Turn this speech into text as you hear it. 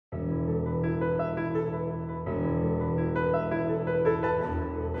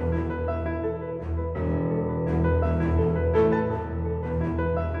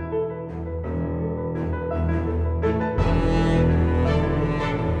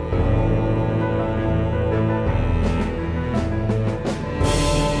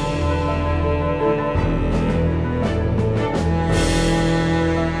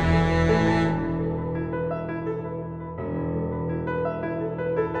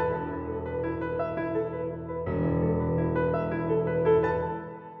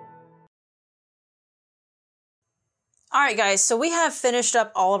All right, guys, so we have finished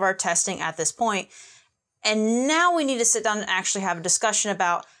up all of our testing at this point, and now we need to sit down and actually have a discussion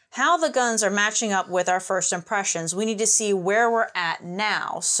about how the guns are matching up with our first impressions. We need to see where we're at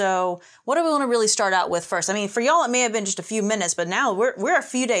now. So what do we want to really start out with first? I mean, for y'all, it may have been just a few minutes, but now we're a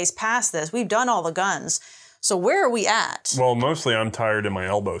few days past this. We've done all the guns. So where are we at? Well, mostly I'm tired and my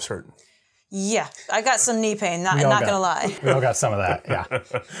elbow's hurting. Yeah, I got some knee pain, not gonna lie. We all got some of that,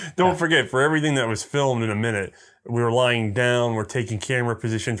 yeah. Don't forget, for everything that was filmed in a minute, we were lying down, we're taking camera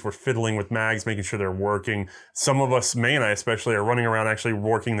positions, we're fiddling with mags, making sure they're working. Some of us, May and I especially, are running around actually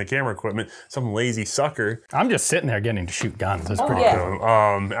working the camera equipment. Some lazy sucker. I'm just sitting there getting to shoot guns. It's pretty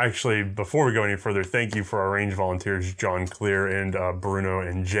cool. Actually, before we go any further, thank you for our range volunteers, John Clear and Bruno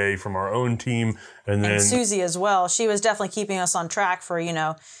and Jay from our own team. And Susie as well. She was definitely keeping us on track for,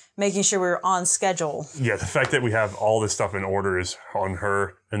 making sure we were on schedule. Yeah, the fact that we have all this stuff in order is on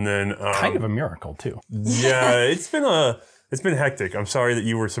her. And then kind of a miracle too. Yeah, it's been hectic. I'm sorry that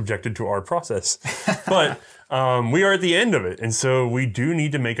you were subjected to our process, but we are at the end of it, and so we do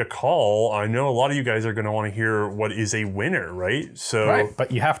need to make a call. I know a lot of you guys are going to want to hear what is a winner, right? Right,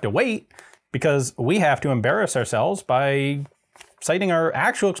 but you have to wait because we have to embarrass ourselves by citing our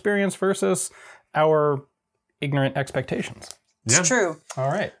actual experience versus our ignorant expectations. It's true. All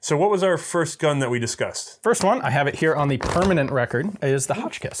right. So what was our first gun that we discussed? First one, I have it here on the permanent record, is the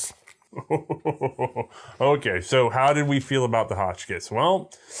Hotchkiss. Okay, so how did we feel about the Hotchkiss? Well,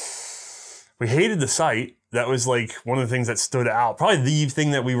 we hated the sight. That was like one of the things that stood out. Probably the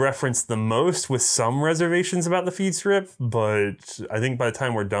thing that we referenced the most with some reservations about the feed strip, but I think by the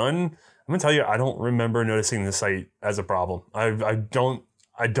time we're done, I'm gonna tell you, I don't remember noticing the sight as a problem.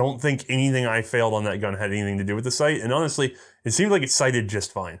 I don't think anything I failed on that gun had anything to do with the sight. And honestly, it seemed like it sighted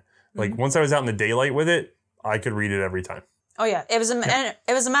just fine. Like once I was out in the daylight with it, I could read it every time. Oh yeah, it was a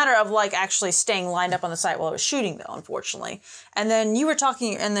matter of like actually staying lined up on the sight while I was shooting though, unfortunately. And then you were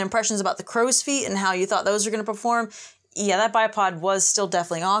talking in the impressions about the crow's feet and how you thought those were going to perform. Yeah, that bipod was still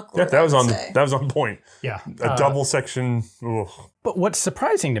definitely awkward. Yeah, that was on point. Yeah, a double section. Ugh. But what's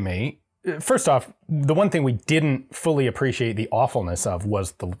surprising to me, first off, the one thing we didn't fully appreciate the awfulness of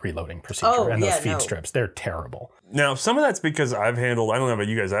was the reloading procedure and those feed strips. They're terrible. Now, some of that's because I've handled, I don't know about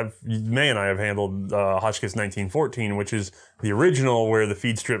you guys, May and I have handled Hotchkiss 1914, which is the original where the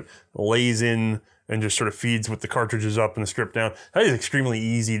feed strip lays in and just sort of feeds with the cartridges up and the strip down. That is extremely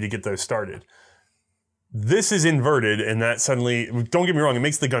easy to get those started. This is inverted, and that suddenly, don't get me wrong, it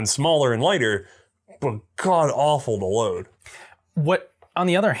makes the gun smaller and lighter, but god awful to load. On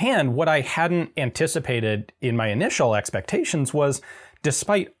the other hand, what I hadn't anticipated in my initial expectations was,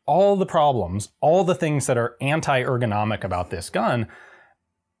 despite all the problems, all the things that are anti-ergonomic about this gun,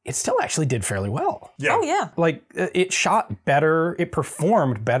 it still actually did fairly well. Yeah. Oh, yeah. Like, it shot better, it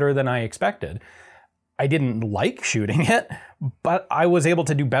performed better than I expected. I didn't like shooting it, but I was able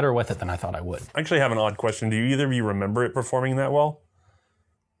to do better with it than I thought I would. I actually have an odd question. Do either of you remember it performing that well?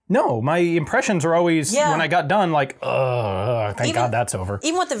 No, my impressions are always, when I got done, like, thank God that's over.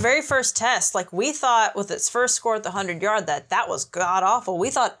 Even with the very first test, like we thought with its first score at the 100-yard that was god-awful. We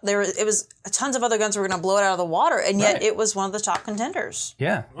thought it was tons of other guns were going to blow it out of the water, and yet it was one of the top contenders.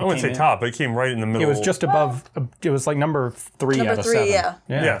 Yeah. I wouldn't say top, but it came right in the middle. It was just above, it was like number 3 out of 7.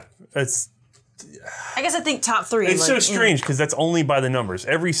 Yeah. I guess I think top 3. It's so strange because that's only by the numbers.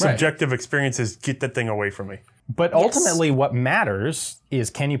 Every subjective experiences get that thing away from me. But ultimately what matters is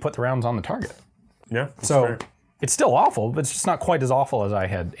can you put the rounds on the target? Yeah. So fair. It's still awful, but it's just not quite as awful as I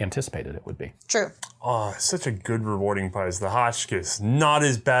had anticipated it would be. True. Oh, such a good rewarding prize. The Hotchkiss. Not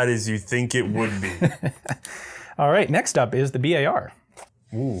as bad as you think it would be. All right, next up is the BAR.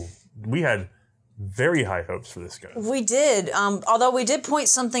 Ooh, we had very high hopes for this gun. We did. Although we did point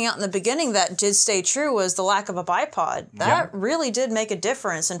something out in the beginning that did stay true was the lack of a bipod. That really did make a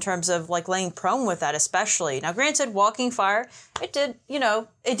difference in terms of like laying prone with that especially. Now granted, walking fire, it did,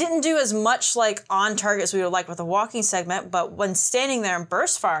 it didn't do as much like on target as we would like with the walking segment, but when standing there and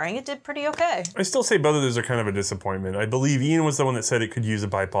burst firing, it did pretty okay. I still say both of those are kind of a disappointment. I believe Ian was the one that said it could use a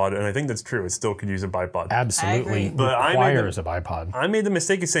bipod, and I think that's true. It still could use a bipod. Absolutely requires a bipod. I made the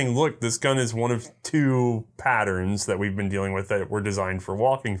mistake of saying, look, this gun is one of 2 patterns that we've been dealing with that were designed for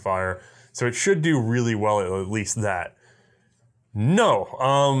walking fire, so it should do really well at least that. No,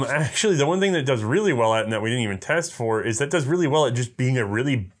 actually the one thing that it does really well at and that we didn't even test for is that it does really well at just being a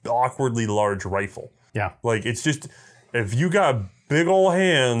really awkwardly large rifle. Yeah. Like it's just, if you got big ol'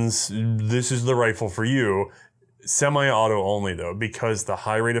 hands, this is the rifle for you. Semi-auto only though, because the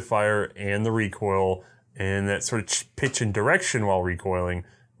high rate of fire and the recoil and that sort of pitch and direction while recoiling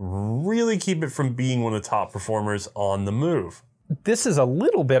really keep it from being one of the top performers on the move. this is a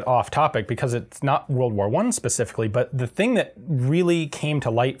little bit off topic because it's not World War I specifically, but the thing that really came to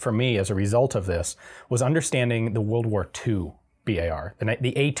light for me as a result of this was understanding the World War II BAR, the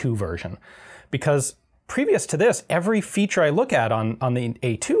A2 version. Because previous to this, every feature I look at on the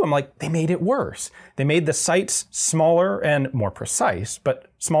A2, I'm like, they made it worse. They made the sights smaller and more precise, but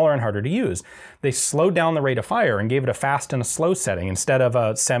smaller and harder to use. They slowed down the rate of fire and gave it a fast and a slow setting instead of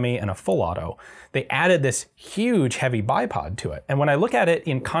a semi and a full auto. They added this huge heavy bipod to it. And when I look at it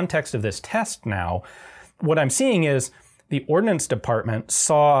in context of this test now, what I'm seeing is the Ordnance Department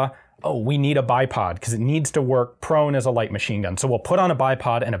saw, oh, we need a bipod because it needs to work prone as a light machine gun. So we'll put on a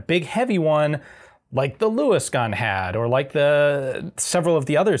bipod, and a big heavy one like the Lewis gun had, or like several of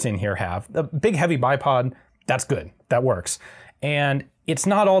the others in here have. The big heavy bipod, that's good, that works. And it's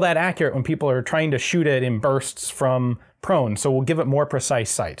not all that accurate when people are trying to shoot it in bursts from prone, so we'll give it more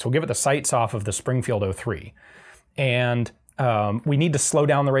precise sights. We'll give it the sights off of the Springfield 03. And we need to slow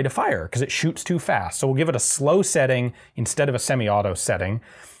down the rate of fire because it shoots too fast. So we'll give it a slow setting instead of a semi-auto setting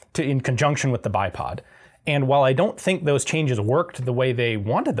in conjunction with the bipod. And while I don't think those changes worked the way they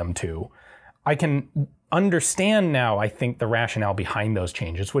wanted them to, I can understand now, I think, the rationale behind those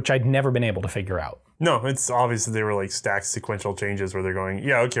changes, which I'd never been able to figure out. No, it's obvious that they were like stacked sequential changes where they're going,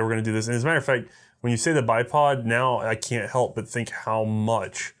 yeah, okay, we're going to do this. And as a matter of fact, when you say the bipod, now I can't help but think how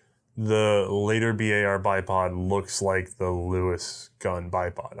much the later BAR bipod looks like the Lewis gun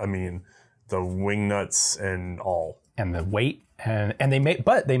bipod. I mean, the wing nuts and all. And the weight, and they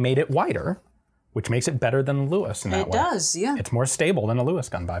made it wider, which makes it better than the Lewis in that way. It does, yeah. It's more stable than a Lewis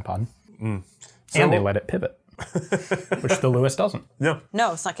gun bipod. So, and they let it pivot, which the Lewis doesn't. No,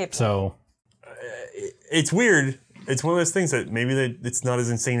 it's not capable. So it's weird. It's one of those things that maybe it's not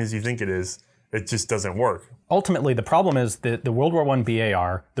as insane as you think it is. It just doesn't work. Ultimately, the problem is that the World War I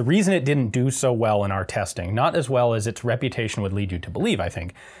BAR, the reason it didn't do so well in our testing, not as well as its reputation would lead you to believe, I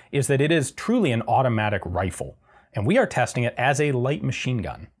think, is that it is truly an automatic rifle. And we are testing it as a light machine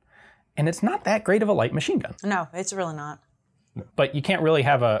gun. And it's not that great of a light machine gun. No, it's really not. But you can't really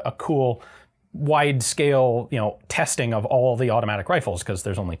have a cool wide-scale, testing of all the automatic rifles because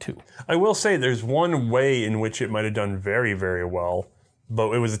there's only two. I will say there's one way in which it might have done very, very well,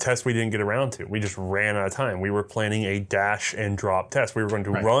 but it was a test we didn't get around to. We just ran out of time. We were planning a dash and drop test. We were going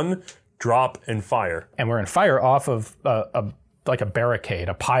to run, drop, and fire. And we're in fire off of like a barricade,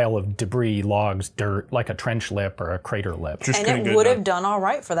 a pile of debris, logs, dirt, like a trench lip or a crater lip. And it would have done all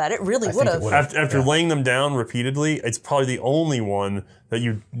right for that. It really would have. After laying them down repeatedly, it's probably the only one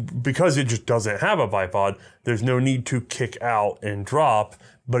that because it just doesn't have a bipod, there's no need to kick out and drop,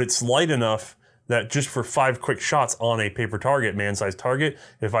 but it's light enough that just for 5 quick shots on a paper target, man-sized target,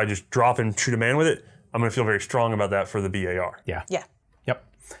 if I just drop and shoot a man with it, I'm going to feel very strong about that for the BAR. Yeah. Yeah. Yep.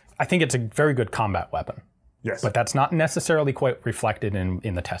 I think it's a very good combat weapon. Yes. But that's not necessarily quite reflected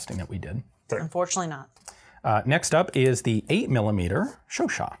in the testing that we did. Unfortunately not. Next up is the 8mm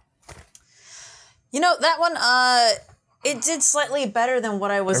Shosha. That one, it did slightly better than what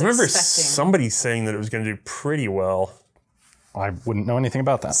I was expecting. I remember somebody saying that it was going to do pretty well. I wouldn't know anything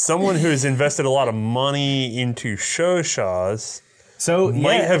about that. Someone who has invested a lot of money into Shoshas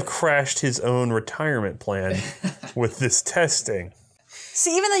might have crashed his own retirement plan with this testing.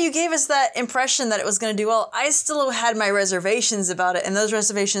 See, even though you gave us that impression that it was going to do well, I still had my reservations about it, and those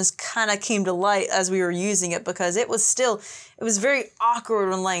reservations kind of came to light as we were using it because it was very awkward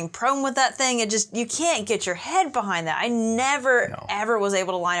when laying prone with that thing. You can't get your head behind that. I never, ever was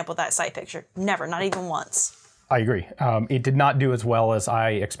able to line up with that sight picture. Never, not even once. I agree. It did not do as well as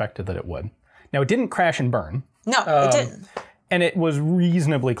I expected that it would. Now, it didn't crash and burn. No, it didn't. And it was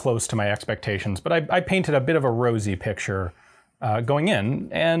reasonably close to my expectations, but I painted a bit of a rosy picture going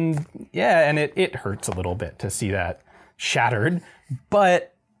in, and it hurts a little bit to see that shattered,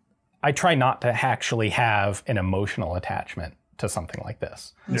 but I try not to actually have an emotional attachment to something like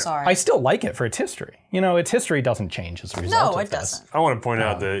this. I'm sorry. I still like it for its history. Its history doesn't change as a result of this. No, it doesn't. I want to point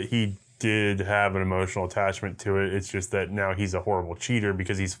out that he did have an emotional attachment to it. It's just that now he's a horrible cheater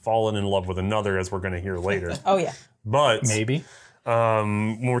because he's fallen in love with another, as we're going to hear later. Oh, yeah. But maybe.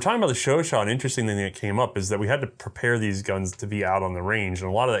 When we're talking about the Shosha, an interesting thing that came up is that we had to prepare these guns to be out on the range, and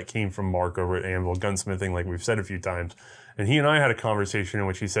a lot of that came from Mark over at Anvil Gunsmithing, like we've said a few times. And he and I had a conversation in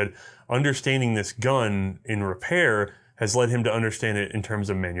which he said, understanding this gun in repair has led him to understand it in terms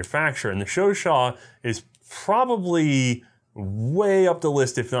of manufacture. And the Shosha is probably way up the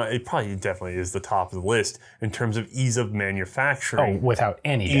list, if not, it probably definitely is the top of the list in terms of ease of manufacturing. Oh, without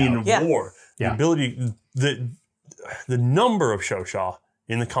any doubt. In war. The ability, the number of Shosha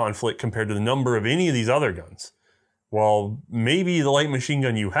in the conflict compared to the number of any of these other guns. While maybe the light machine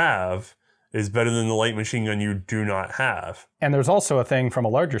gun you have is better than the light machine gun you do not have. And there's also a thing from a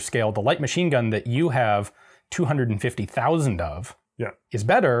larger scale. The light machine gun that you have 250,000 of is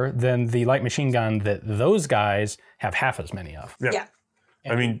better than the light machine gun that those guys have half as many of. Yeah.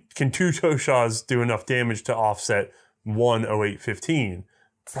 I mean, can 2 Toshaws do enough damage to offset 1 0815?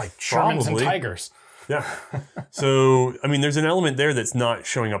 It's like Shermans and Tigers. Yeah. So, I mean, there's an element there that's not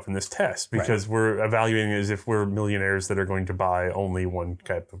showing up in this test because we're evaluating it as if we're millionaires that are going to buy only one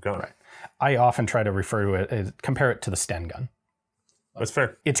type of gun. Right. I often try to refer to it as, compare it to the Sten gun. That's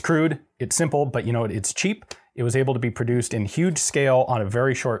fair. It's crude, it's simple, but you know what? It's cheap. It was able to be produced in huge scale on a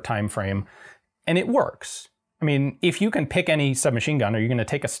very short time frame, and it works. I mean, if you can pick any submachine gun, are you going to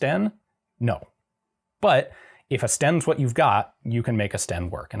take a Sten? No. But if a Sten's what you've got, you can make a Sten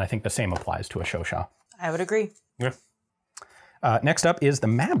work, and I think the same applies to a Shosha. I would agree. Yeah. Next up is the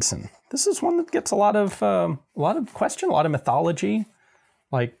Madsen. This is one that gets a lot of question, a lot of mythology.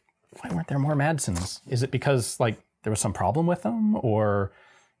 Like, why weren't there more Madsens? Is it because like there was some problem with them, or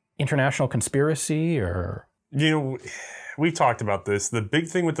international conspiracy, or? You know, we talked about this. The big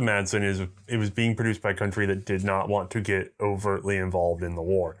thing with the Madsen is it was being produced by a country that did not want to get overtly involved in the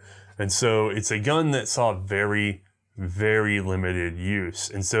war. And so it's a gun that saw very, very limited use.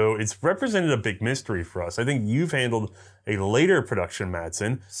 And so it's represented a big mystery for us. I think you've handled a later production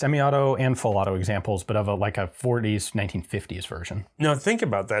Madsen. Semi-auto and full auto examples, but of like a 40s, 1950s version. Now think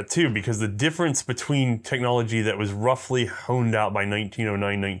about that too, because the difference between technology that was roughly honed out by 1909,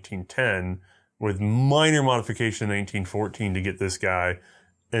 1910 with minor modification in 1914 to get this guy,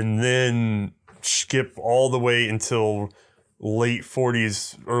 and then skip all the way until late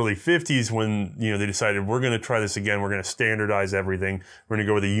 40s, early 50s when they decided we're going to try this again. We're going to standardize everything. We're going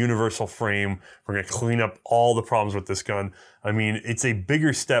to go with a universal frame. We're going to clean up all the problems with this gun. I mean, it's a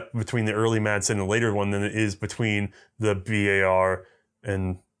bigger step between the early Madsen and the later one than it is between the BAR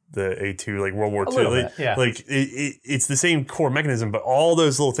and the A2, like World War II. Like it's the same core mechanism, but all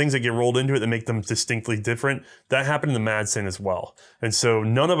those little things that get rolled into it that make them distinctly different, that happened in the Madsen as well. And so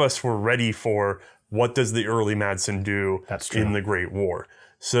none of us were ready for what does the early Madsen do in the Great War.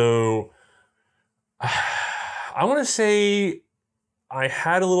 So I want to say I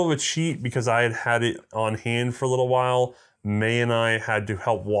had a little of a cheat because I had it on hand for a little while. May and I had to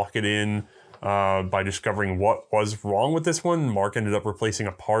help walk it in by discovering what was wrong with this one. Mark ended up replacing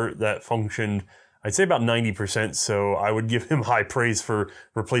a part that functioned, I'd say about 90%, so I would give him high praise for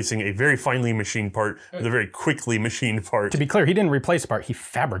replacing a very finely machined part with a very quickly machined part. To be clear, he didn't replace a part, he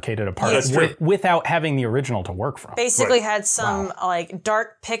fabricated a part without having the original to work from. Basically had some like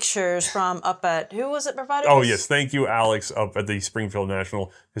dark pictures from up at, who was it provided? Oh yes, thank you Alex up at the Springfield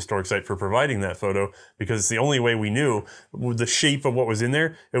National Historic Site for providing that photo, because it's the only way we knew the shape of what was in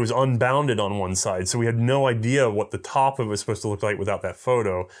there. It was unbounded on one side, so we had no idea what the top of it was supposed to look like without that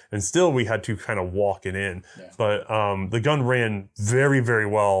photo, and still we had to kind of walk it in. But the gun ran very, very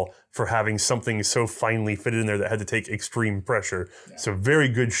well for having something so finely fitted in there that had to take extreme pressure. So very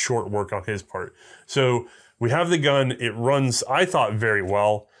good short work on his part. So we have the gun. It runs, I thought, very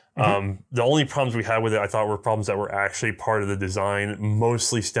well. The only problems we had with it, I thought, were problems that were actually part of the design,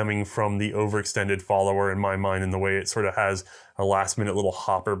 mostly stemming from the overextended follower in my mind, and the way it sort of has a last-minute little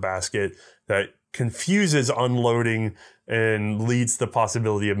hopper basket that confuses unloading and leads to the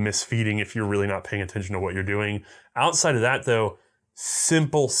possibility of misfeeding if you're really not paying attention to what you're doing. Outside of that, though,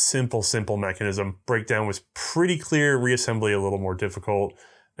 simple mechanism. Breakdown was pretty clear, reassembly a little more difficult,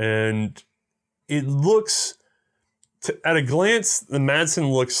 and it looks... at a glance, the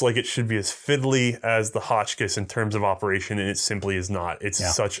Madsen looks like it should be as fiddly as the Hotchkiss in terms of operation, and it simply is not. It's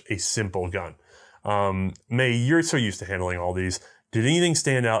such a simple gun. May, you're so used to handling all these. Did anything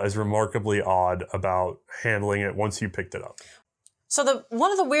stand out as remarkably odd about handling it once you picked it up? So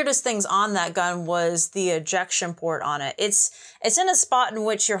one of the weirdest things on that gun was the ejection port on it. It's in a spot in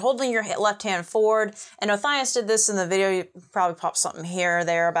which you're holding your left hand forward, and Othais did this in the video. You probably popped something here or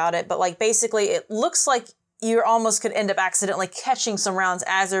there about it, but like basically it looks like you almost could end up accidentally catching some rounds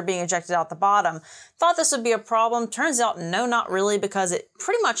as they're being ejected out the bottom. Thought this would be a problem. Turns out, no, not really, because it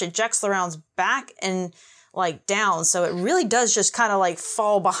pretty much ejects the rounds back and like down. So it really does just kind of like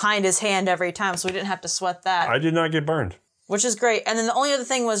fall behind his hand every time. So we didn't have to sweat that. I did not get burned. Which is great. And then the only other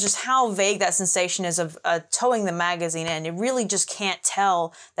thing was just how vague that sensation is of towing the magazine in. You really just can't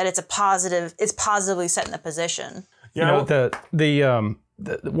tell that it's positively set in the position. Yeah. You know,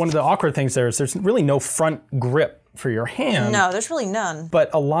 one of the awkward things there is there's really no front grip for your hand. No, there's really none. But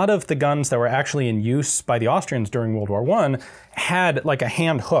a lot of the guns that were actually in use by the Austrians during World War I had like a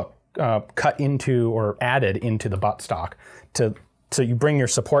hand hook cut into or added into the buttstock so you bring your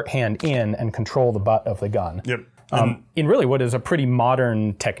support hand in and control the butt of the gun. Yep. in really what is a pretty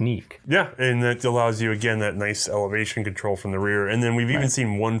modern technique. Yeah, and that allows you, again, that nice elevation control from the rear. And then we've even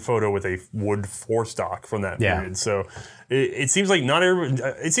seen one photo with a wood forestock from that period. So it seems like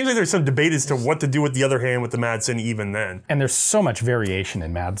it seems like there's some debate as to what to do with the other hand with the Madsen even then. And there's so much variation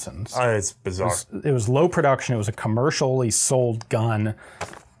in Madsens. It's bizarre. It was low production. It was a commercially sold gun.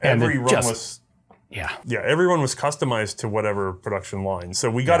 Every run was... Yeah, everyone was customized to whatever production line.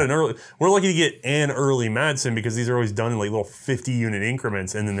 So we got we're lucky to get an early Madsen because these are always done in like little 50 unit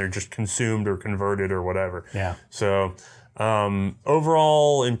increments and then they're just consumed or converted or whatever. Yeah. So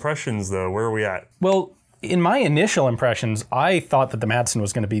overall impressions though, where are we at? Well, in my initial impressions, I thought that the Madsen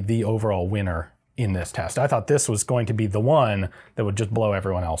was going to be the overall winner in this test. I thought this was going to be the one that would just blow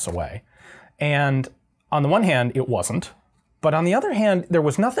everyone else away. And on the one hand, it wasn't. But on the other hand, there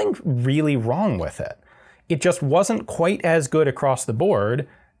was nothing really wrong with it. It just wasn't quite as good across the board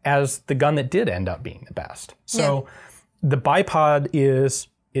as the gun that did end up being the best. So the bipod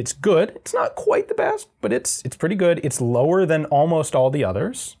it's good. It's not quite the best, but it's pretty good. It's lower than almost all the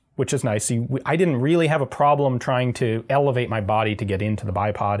others, which is nice. I didn't really have a problem trying to elevate my body to get into the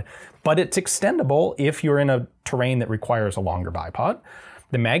bipod, but it's extendable if you're in a terrain that requires a longer bipod.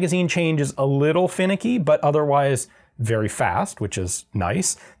 The magazine change is a little finicky, but otherwise very fast, which is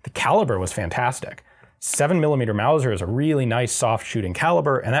nice. The caliber was fantastic. 7mm Mauser is a really nice soft shooting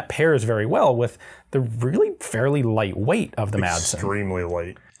caliber, and that pairs very well with the really fairly light weight of the Madsen. Extremely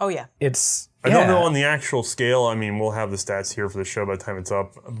light. Oh yeah. I don't know on the actual scale. I mean, we'll have the stats here for the show by the time it's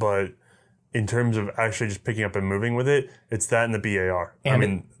up, but in terms of actually just picking up and moving with it, it's that and the BAR.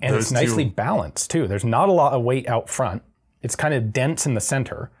 And it's nicely balanced too. There's not a lot of weight out front. It's kind of dense in the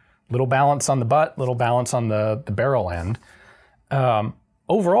center. Little balance on the butt, little balance on the barrel end.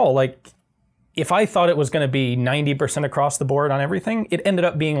 Overall, like, if I thought it was going to be 90% across the board on everything, it ended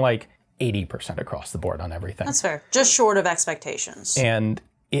up being like 80% across the board on everything. That's fair. Just short of expectations. And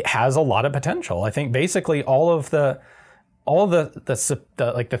it has a lot of potential. I think basically all of the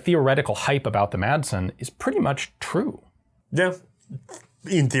theoretical hype about the Madsen is pretty much true. Yeah,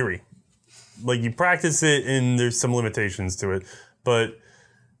 in theory. Like, you practice it and there's some limitations to it, but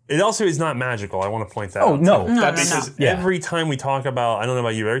it also is not magical. I want to point that out. Oh, no. Because every time we talk about, I don't know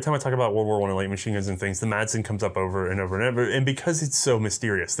about you, every time I talk about World War I and light machine guns and things, the Madsen comes up over and over and over. And because it's so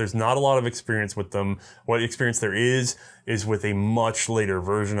mysterious, there's not a lot of experience with them. What experience there is with a much later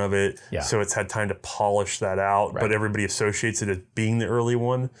version of it. Yeah. So it's had time to polish that out, but everybody associates it as being the early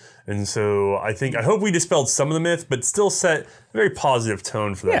one. And so I hope we dispelled some of the myth, but still set a very positive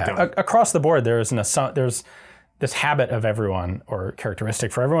tone for that gun. Across the board, there's this habit of everyone, or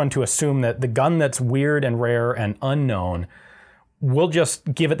characteristic for everyone, to assume that the gun that's weird and rare and unknown, we'll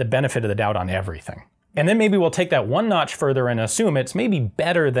just give it the benefit of the doubt on everything. And then maybe we'll take that one notch further and assume it's maybe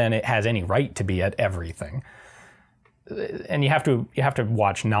better than it has any right to be at everything. And you have to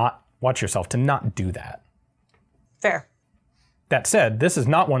watch yourself to not do that. Fair. That said, this is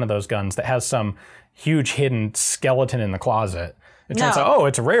not one of those guns that has some huge hidden skeleton in the closet. It turns out,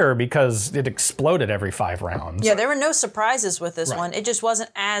 it's rare because it exploded every 5 rounds. Yeah, there were no surprises with this one. It just wasn't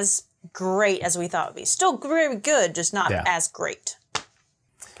as great as we thought it would be. Still very good, just not as great.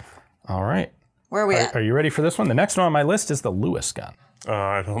 All right. Where are we at? Are you ready for this one? The next one on my list is the Lewis gun.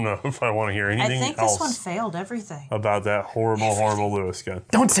 I don't know if I want to hear anything else. I think this one failed everything. About that horrible Lewis gun.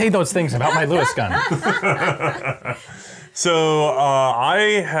 Don't say those things about my Lewis gun. So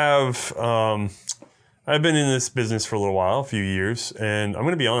I've been in this business for a little while, a few years, and I'm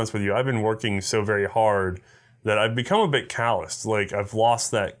going to be honest with you, I've been working so very hard that I've become a bit calloused. Like, I've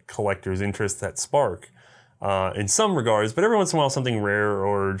lost that collector's interest, that spark, in some regards, but every once in a while something rare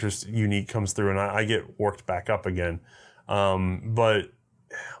or just unique comes through and I get worked back up again. But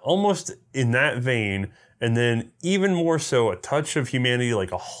almost in that vein, and then even more so, a touch of humanity,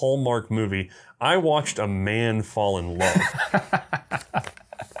 like a Hallmark movie, I watched a man fall in love.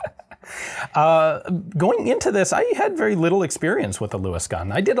 Going into this, I had very little experience with the Lewis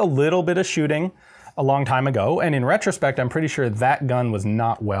gun. I did a little bit of shooting a long time ago, and in retrospect, I'm pretty sure that gun was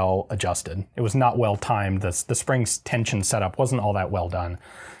not well adjusted. It was not well timed. The spring tension setup wasn't all that well done.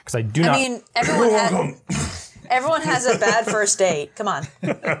 Because I mean, everyone has a bad first date. Come on.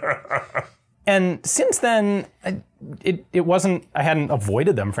 And since then, it wasn't, I hadn't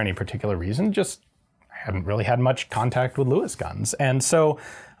avoided them for any particular reason, just I hadn't really had much contact with Lewis guns. And so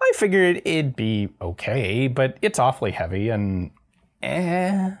I figured it'd be okay, but it's awfully heavy and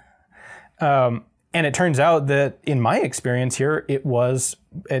and it turns out that in my experience here, it was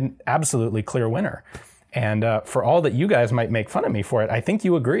an absolutely clear winner. And for all that you guys might make fun of me for it, I think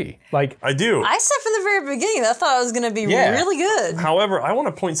you agree. Like, I do. I said from the very beginning, I thought it was going to be really good. However, I want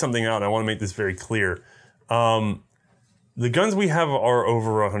to point something out. I want to make this very clear. The guns we have are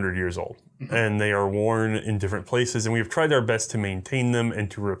over 100 years old, and they are worn in different places, and we've tried our best to maintain them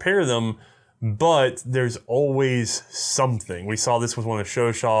and to repair them, but there's always something. We saw this with one of the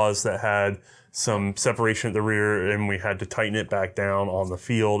Shoshaws that had some separation at the rear, and we had to tighten it back down on the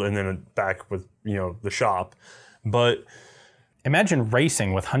field and then back with, the shop. But imagine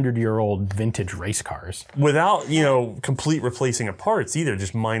racing with 100-year-old vintage race cars. Without, complete replacing of parts either,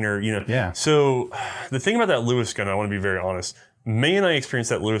 just minor, Yeah. So the thing about that Lewis gun, I want to be very honest. May and I experienced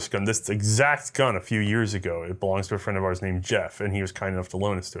that Lewis gun, this exact gun, a few years ago. It belongs to a friend of ours named Jeff, and he was kind enough to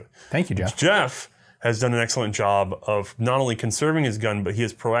loan us to it. Thank you, Jeff. Jeff has done an excellent job of not only conserving his gun, but he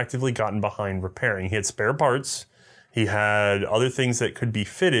has proactively gotten behind repairing. He had spare parts. He had other things that could be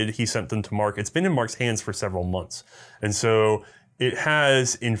fitted. He sent them to Mark. It's been in Mark's hands for several months. And so it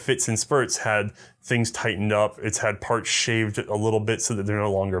has, in fits and spurts, had things tightened up. It's had parts shaved a little bit so that they're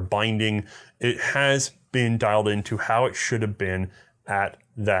no longer binding. It has been dialed into how it should have been at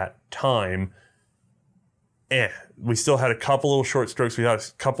that time. We still had a couple little short strokes. We had a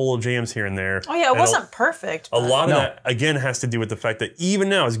couple little jams here and there. Oh yeah, it wasn't perfect. A lot of that, again, has to do with the fact that even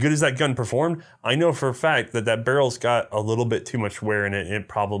now, as good as that gun performed, I know for a fact that that barrel's got a little bit too much wear in it. It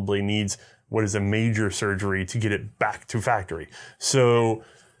probably needs what is a major surgery to get it back to factory. So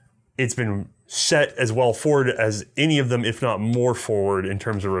it's been set as well forward as any of them, if not more forward in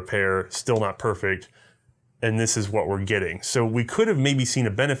terms of repair. Still not perfect. And this is what we're getting. So we could have maybe seen a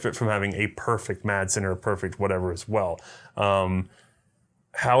benefit from having a perfect Madsen or a perfect whatever as well.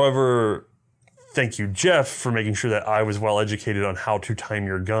 However, thank you, Jeff, for making sure that I was well educated on how to time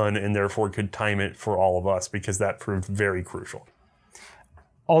your gun and therefore could time it for all of us, because that proved very crucial.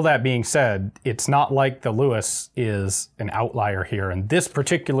 All that being said, it's not like the Lewis is an outlier here, and this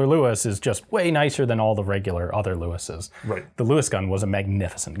particular Lewis is just way nicer than all the regular other Lewises. Right. The Lewis gun was a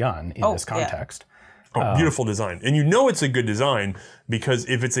magnificent gun in this context. Yeah. Oh, beautiful design. And you know it's a good design because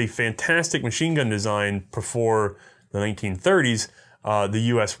if it's a fantastic machine gun design before the 1930s, the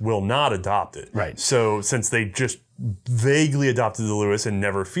U.S. will not adopt it. Right. So since they just vaguely adopted the Lewis and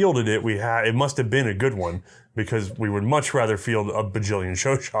never fielded it, it must have been a good one, because we would much rather field a bajillion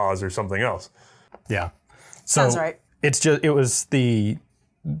Shoshaws or something else. Yeah. So Sounds right. It was the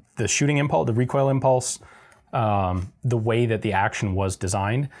shooting impulse, the recoil impulse, the way that the action was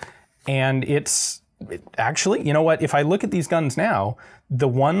designed. And actually, you know what? If I look at these guns now, the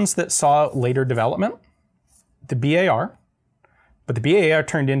ones that saw later development, the BAR, but the BAR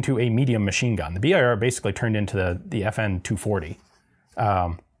turned into a medium machine gun. The BAR basically turned into the FN 240.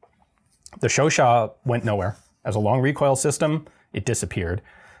 The Shosha went nowhere. As a long recoil system, it disappeared.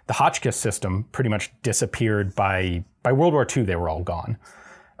 The Hotchkiss system pretty much disappeared by World War II. They were all gone.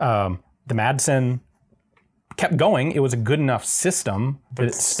 The Madsen kept going. It was a good enough system that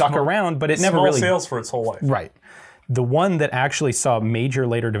it stuck around, but it never really... Small sales for its whole life. Right. The one that actually saw major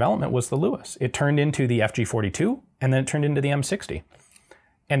later development was the Lewis. It turned into the FG42, and then it turned into the M60.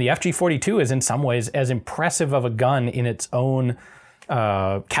 And the FG42 is in some ways as impressive of a gun in its own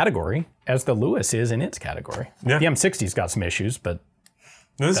category as the Lewis is in its category. Yeah. The M60's got some issues, but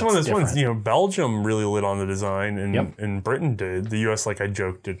this one's, Belgium really lit on the design, and, and Britain did. The U.S., like I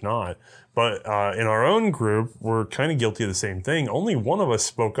joked, did not. But in our own group, we're kind of guilty of the same thing. Only one of us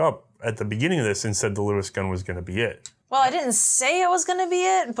spoke up at the beginning of this and said the Lewis gun was going to be it. Well, I didn't say it was going to be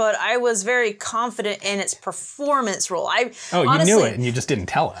it, but I was very confident in its performance role. Honestly, you knew it and you just didn't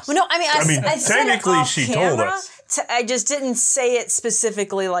tell us. Well, no, I said technically it off she camera. told us. I just didn't say it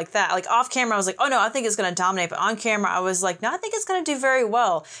specifically like that. Like off camera, I was like, oh no, I think it's going to dominate. But on camera, I was like, no, I think it's going to do very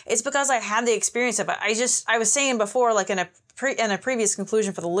well. It's because I had the experience of it. I was saying before, like in a previous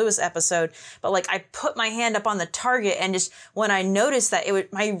conclusion for the Lewis episode, but like I put my hand up on the target, and just when I noticed that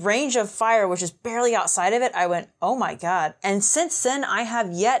my range of fire was just barely outside of it, I went, oh my God. And since then, I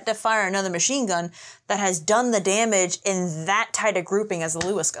have yet to fire another machine gun that has done the damage in that tight a grouping as the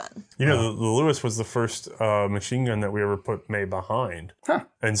Lewis gun. The Lewis was the first machine gun that we ever put May behind. Huh.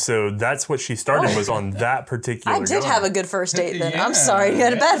 And so that's what she started, was on that particular gun. I did have a good first date then. Yeah. I'm sorry, you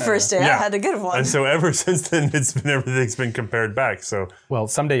had a bad first date. Yeah. I had a good one. And so ever since then, everything's been compared back. So well,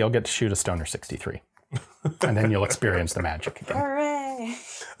 someday you'll get to shoot a Stoner 63. And then you'll experience the magic again. Hooray.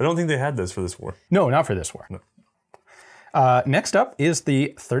 I don't think they had those for this war. No, not for this war. No. Next up is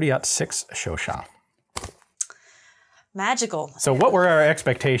the 30-06 Shosha. Magical. So what were our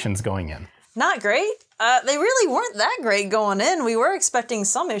expectations going in? Not great. They really weren't that great going in. We were expecting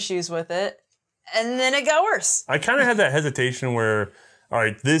some issues with it, and then it got worse. I kind of had that hesitation where, all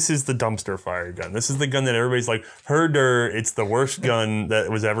right, this is the dumpster fire gun. This is the gun that everybody's like, it's the worst gun that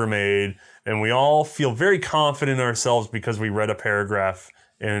was ever made. And we all feel very confident in ourselves because we read a paragraph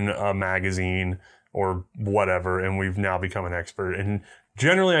in a magazine or whatever, and we've now become an expert. And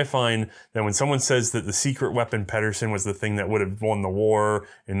generally, I find that when someone says that the secret weapon Pedersen was the thing that would have won the war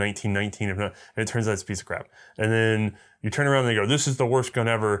in 1919, if not, and it turns out it's a piece of crap. And then you turn around and they go, this is the worst gun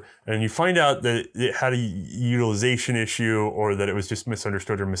ever. And you find out that it had a utilization issue or that it was just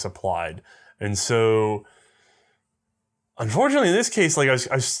misunderstood or misapplied. And so, unfortunately, in this case, like I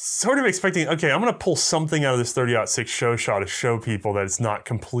was sort of expecting, okay, I'm going to pull something out of this 30-06 show shot to show people that it's not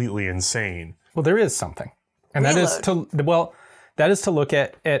completely insane. Well, there is something. And Reload. that is to look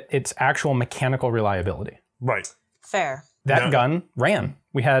at its actual mechanical reliability. Right. Fair. That gun ran.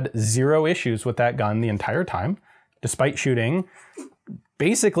 We had 0 issues with that gun the entire time, despite shooting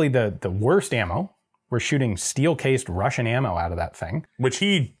basically the worst ammo. We're shooting steel-cased Russian ammo out of that thing. Which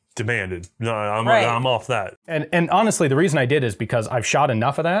he demanded. No, Right. I'm off that. And honestly, the reason I did is because I've shot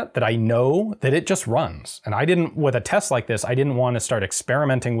enough of that I know that it just runs. And I didn't, with a test like this, I didn't want to start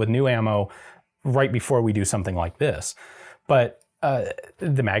experimenting with new ammo right before we do something like this. But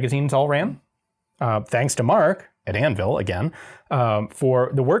the magazines all ran. Thanks to Mark at Anvil, again,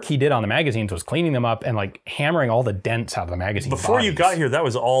 for the work he did on the magazines was cleaning them up and like hammering all the dents out of the magazine Before bodies. you got here, that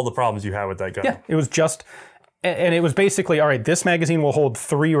was all the problems you had with that gun. Yeah, it was just, and it was basically, all right, this magazine will hold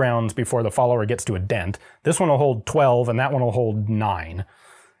 3 rounds before the follower gets to a dent. This one will hold 12 and that one will hold 9.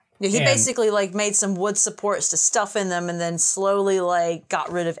 Yeah, he basically like made some wood supports to stuff in them and then slowly like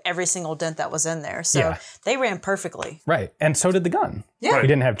got rid of every single dent that was in there. So Yeah. they ran perfectly. Right, and so did the gun. Yeah. We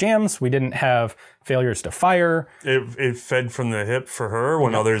didn't have jams, we didn't have failures to fire. It fed from the hip for her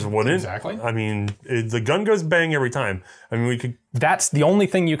when others wouldn't. Exactly. I mean, the gun goes bang every time. I mean, we could. That's the only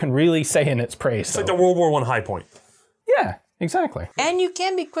thing you can really say in its praise. It's like the World War I high point. Yeah, exactly. And you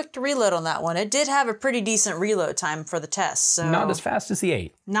can be quick to reload on that one. It did have a pretty decent reload time for the test. So Not as fast as the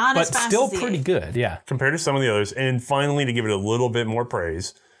 8. Not but as fast still as the pretty 8. good, yeah. Compared to some of the others. And finally, to give it a little bit more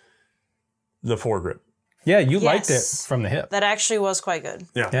praise, the foregrip. Yeah, you liked it Yes. from the hip. That actually was quite good.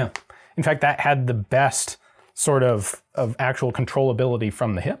 Yeah. In fact, that had the best sort of actual controllability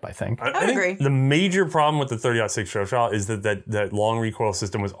from the hip, I think. I would agree. The major problem with the 30-06 show shot is that long recoil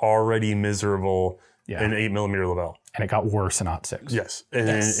system was already miserable Yeah. in 8mm Lavelle. And it got worse in '06. Yes. And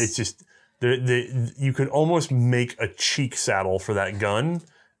Yes. it's just, you could almost make a cheek saddle for that gun,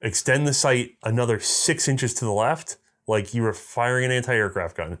 extend the sight another 6 inches to the left, like you were firing an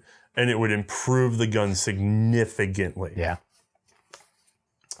anti-aircraft gun, and it would improve the gun significantly. Yeah.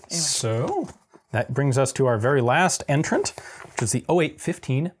 So that brings us to our very last entrant, which is the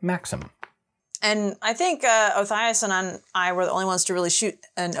 0815 Maxim. And I think Othais and I were the only ones to really shoot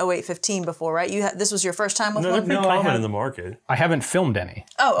an 0815 before, right? This was your first time with No, they're one? pretty I common have- in the market. I haven't filmed any,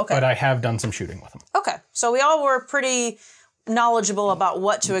 Oh, okay. but I have done some shooting with them. Okay. So we all were pretty knowledgeable about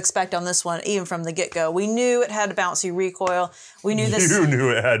what to expect on this one, even from the get-go. We knew it had a bouncy recoil. We knew this. You knew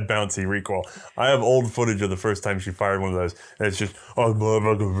it had bouncy recoil. I have old footage of the first time she fired one of those, and it's just, oh, blah,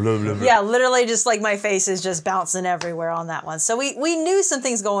 blah, blah, blah, blah. Yeah, literally just like my face is just bouncing everywhere on that one. So we knew some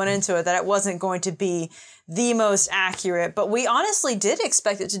things going into it that it wasn't going to be the most accurate, but we honestly did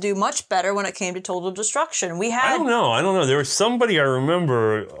expect it to do much better when it came to total destruction. We had I don't know. There was somebody I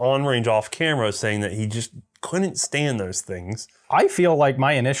remember on range off camera saying that he just couldn't stand those things. I feel like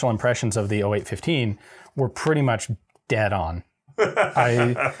my initial impressions of the 0815 were pretty much dead on.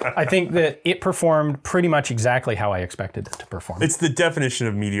 I think that it performed pretty much exactly how I expected it to perform. It's the definition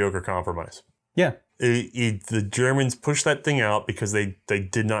of mediocre compromise. Yeah. The Germans pushed that thing out because they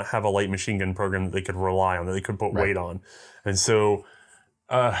did not have a light machine gun program that they could rely on, that they could put weight on. And so,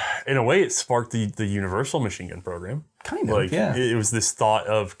 in a way, it sparked the universal machine gun program. Kind of, yeah. It was this thought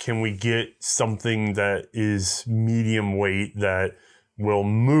of, can we get something that is medium weight that will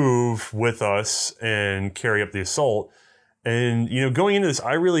move with us and carry up the assault? And, going into this,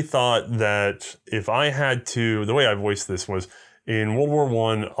 I really thought that if I had to, the way I voiced this was, in World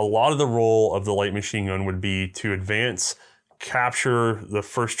War I, a lot of the role of the light machine gun would be to advance, capture the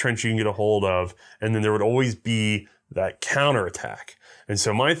first trench you can get a hold of, and then there would always be that counterattack. And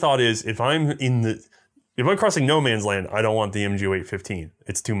so my thought is, if I'm crossing no man's land, I don't want the MG0815.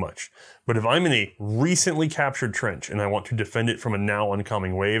 It's too much. But if I'm in a recently captured trench and I want to defend it from a now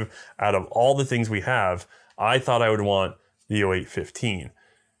oncoming wave, out of all the things we have, I thought I would want the 0815.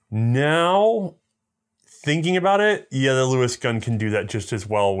 Now, thinking about it, yeah, the Lewis gun can do that just as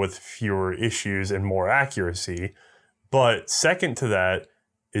well with fewer issues and more accuracy. But second to that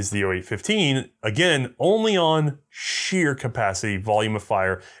is the 0815, again, only on sheer capacity, volume of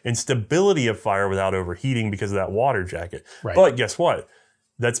fire, and stability of fire without overheating because of that water jacket. Right. But guess what?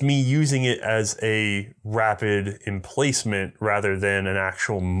 That's me using it as a rapid emplacement rather than an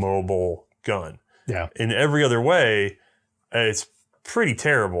actual mobile gun. Yeah. In every other way, it's pretty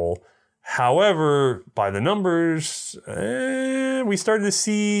terrible. However, by the numbers, we started to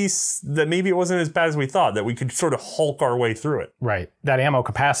see that maybe it wasn't as bad as we thought, that we could sort of hulk our way through it. Right. That ammo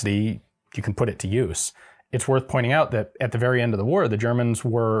capacity, you can put it to use. It's worth pointing out that at the very end of the war, the Germans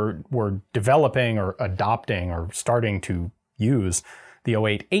were developing or adopting or starting to use the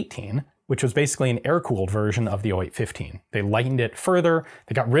 08-18, which was basically an air-cooled version of the 08-15. They lightened it further.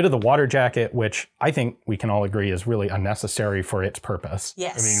 They got rid of the water jacket, which I think we can all agree is really unnecessary for its purpose.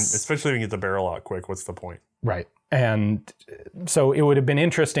 Yes. I mean, especially when you get the barrel out quick, what's the point? Right. And so it would have been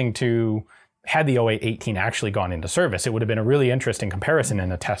interesting to, had the 08-18 actually gone into service, it would have been a really interesting comparison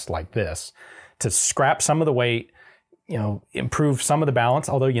in a test like this, to scrap some of the weight, improve some of the balance.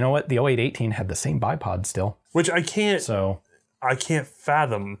 Although, you know what? The 08-18 had the same bipod still. Which I can't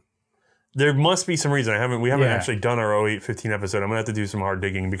fathom. There must be some reason. We haven't actually done our 08-15 episode. I'm going to have to do some hard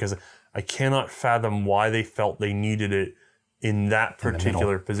digging because I cannot fathom why they felt they needed it in that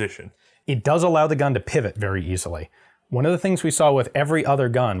particular position. It does allow the gun to pivot very easily. One of the things we saw with every other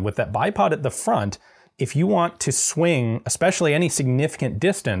gun, with that bipod at the front, if you want to swing, especially any significant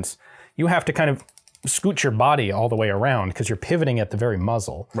distance, you have to kind of scoot your body all the way around because you're pivoting at the very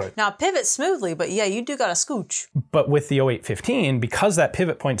muzzle. Right. Now, pivot smoothly, but yeah, you do got to scooch. But with the 08-15, because that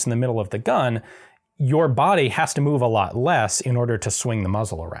pivot point's in the middle of the gun, your body has to move a lot less in order to swing the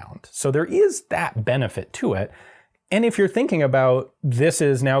muzzle around. So there is that benefit to it. And if you're thinking about this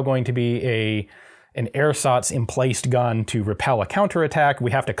is now going to be an ersatz emplaced gun to repel a counterattack,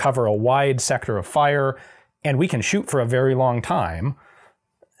 we have to cover a wide sector of fire, and we can shoot for a very long time.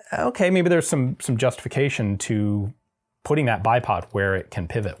 Okay, maybe there's some justification to putting that bipod where it can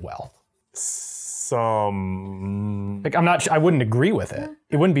pivot well. I wouldn't agree with it.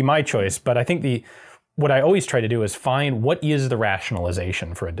 It wouldn't be my choice, but I think what I always try to do is find what is the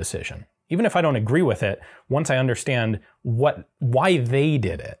rationalization for a decision. Even if I don't agree with it, once I understand why they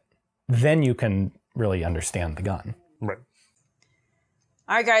did it, then you can really understand the gun. Right.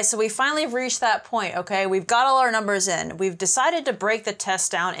 All right, guys, so we finally have reached that point, okay? We've got all our numbers in. We've decided to break the test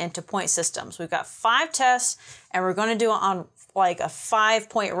down into point systems. We've got 5 tests, and we're going to do it on like a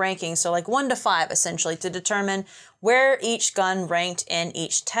 5-point ranking, so like 1 to 5, essentially, to determine where each gun ranked in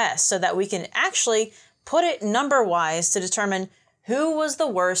each test so that we can actually put it number-wise to determine who was the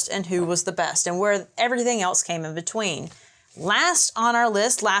worst and who was the best and where everything else came in between. Last on our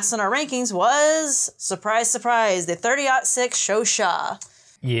list, last on our rankings was, surprise, surprise, the 30-06 Shosha.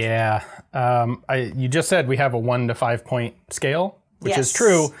 Yeah, you just said we have a 1 to 5 point scale, which is Yes.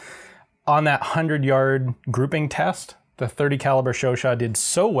 true. On that 100-yard grouping test, the 30 caliber Shosha did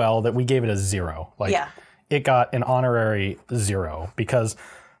so well that we gave it a 0. It got an honorary 0 because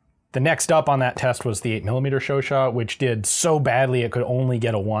the next up on that test was the 8mm Shosha, which did so badly it could only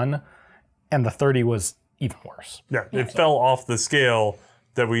get a 1, and the 30 was even worse. Yeah, it fell off the scale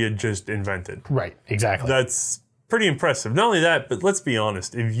that we had just invented. Right, exactly. That's pretty impressive. Not only that, but let's be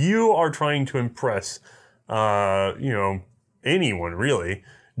honest. If you are trying to impress, anyone really,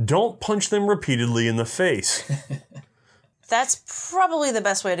 don't punch them repeatedly in the face. That's probably the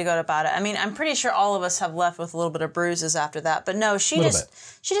best way to go about it. I mean, I'm pretty sure all of us have left with a little bit of bruises after that. But no, she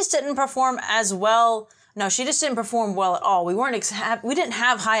just didn't perform as well. No, she just didn't perform well at all. We didn't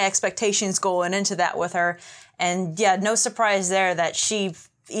have high expectations going into that with her. And yeah, no surprise there that she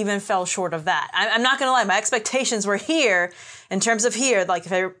even fell short of that. I'm not going to lie. My expectations were here in terms of here. Like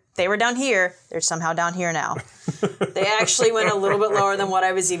if they were down here, they're somehow down here now. They actually went a little bit lower than what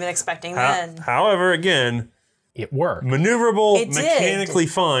I was even expecting then. However, again, it worked. Maneuverable, mechanically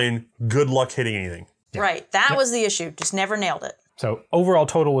fine, good luck hitting anything. Yeah. Right. That was the issue. Just never nailed it. So overall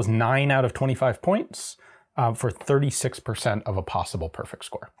total was 9 out of 25 points for 36% of a possible perfect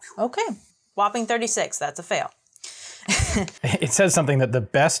score. Okay. Whopping 36. That's a fail. It says something that the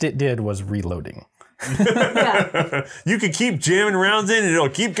best it did was reloading. Yeah. You could keep jamming rounds in and it'll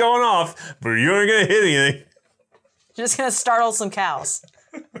keep going off, but you aren't going to hit anything. You're just going to startle some cows.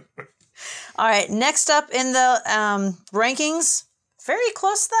 All right. Next up in the rankings, very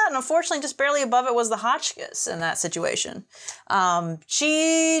close to that, and unfortunately just barely above it was the Hotchkiss in that situation.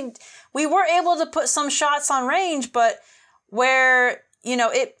 We were able to put some shots on range, but where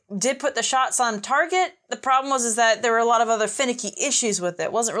it did put the shots on target, the problem is that there were a lot of other finicky issues with it.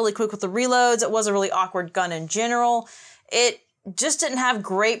 It wasn't really quick with the reloads. It was a really awkward gun in general. It just didn't have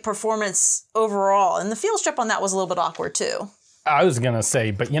great performance overall. And the field strip on that was a little bit awkward too. I was going to say,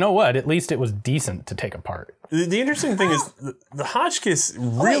 but you know what? At least it was decent to take apart. The interesting thing is the Hotchkiss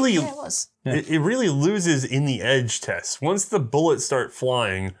really, it really loses in the edge test. Once the bullets start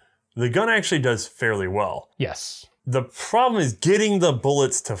flying, the gun actually does fairly well. Yes. The problem is getting the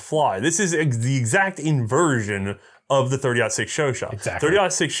bullets to fly. This is the exact inversion of the 30-06 show shot. Exactly.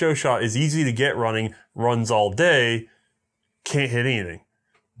 30-06 show shot is easy to get running, runs all day, can't hit anything.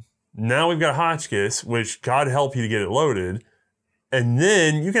 Now we've got Hotchkiss, which God help you to get it loaded, and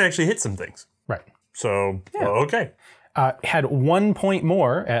then you can actually hit some things. Right. So, okay. Had 1 point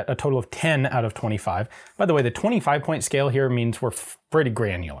more at a total of 10 out of 25. By the way, the 25-point scale here means we're pretty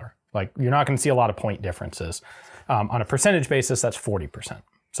granular. Like, you're not going to see a lot of point differences. On a percentage basis, that's 40%.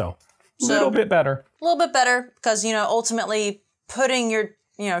 So a little bit better. A little bit better because, ultimately putting your,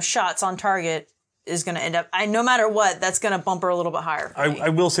 shots on target is going to end up, no matter what, that's going to bump her a little bit higher. I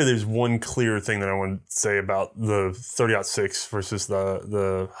will say there's one clear thing that I want to say about the 30-06 versus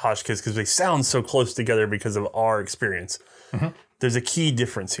the Hotchkiss because they sound so close together because of our experience. Mm-hmm. There's a key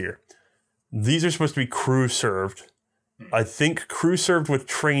difference here. These are supposed to be crew served. I think crew served with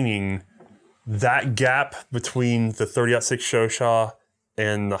training, that gap between the 30-06 Shosha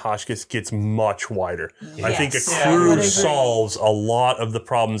and the Hotchkiss gets much wider. Yes. I think a crew solves a lot of the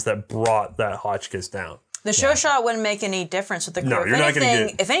problems that brought that Hotchkiss down. The Shosha wouldn't make any difference with the crew. No, you're not going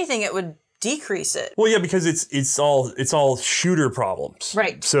to get... If anything, it would decrease it. Well, yeah, because it's all shooter problems.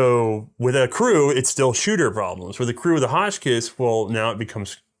 Right. So with a crew, it's still shooter problems. With a crew with a Hotchkiss, well, now it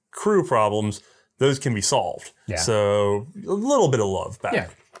becomes crew problems. Those can be solved. Yeah. So a little bit of love back. Yeah.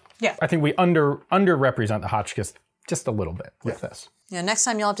 Yeah. I think we underrepresent the Hotchkiss just a little bit with this. Yeah, next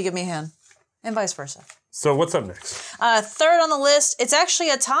time you'll have to give me a hand, and vice versa. So what's up next? Third on the list, it's actually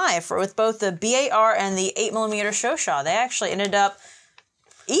a tie with both the BAR and the 8mm Shosha. They actually ended up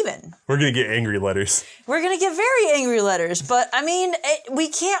even. We're going to get angry letters. We're going to get very angry letters, but I mean, we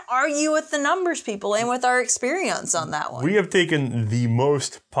can't argue with the numbers, people, and with our experience on that one. We have taken the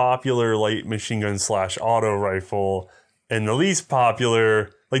most popular light machine gun / auto rifle and the least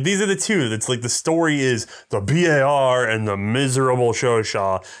popular. Like, these are the two. That's like the story is the BAR and the miserable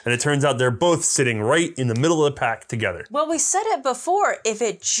Shosha. And it turns out they're both sitting right in the middle of the pack together. Well, we said it before. If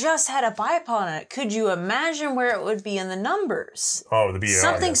it just had a bipod on it, could you imagine where it would be in the numbers? Oh, the BAR.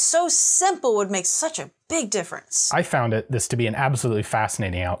 Something so simple would make such a big difference. I found this to be an absolutely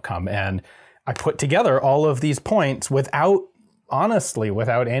fascinating outcome. And I put together all of these points without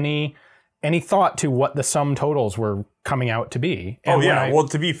any thought to what the sum totals were coming out to be. And well,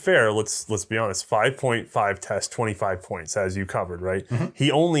 to be fair, let's be honest. 5.5 test, 25 points, as you covered, right? Mm-hmm.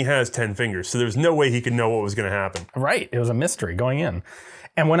 He only has 10 fingers, so there's no way he could know what was going to happen. Right. It was a mystery going in.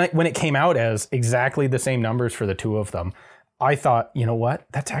 And when it came out as exactly the same numbers for the two of them, I thought, you know what?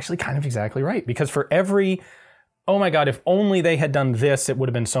 That's actually kind of exactly right. Because for every, oh my God, if only they had done this, it would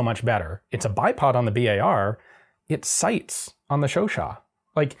have been so much better. It's a bipod on the BAR. It sights on the Shosha.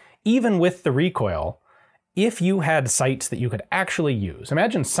 Like, even with the recoil, if you had sights that you could actually use,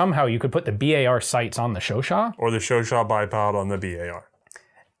 imagine somehow you could put the BAR sights on the Shosha. Or the Shosha bipod on the BAR.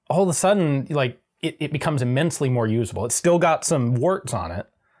 All of a sudden, like, it becomes immensely more usable. It's still got some warts on it,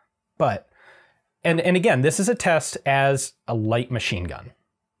 but, and again, this is a test as a light machine gun,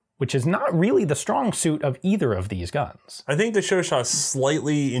 which is not really the strong suit of either of these guns. I think the Shosha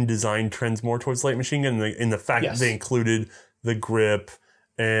slightly in design trends more towards light machine gun in the fact that they included the grip,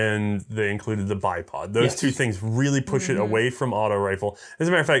 and they included the bipod. Those two things really push it away from auto rifle. As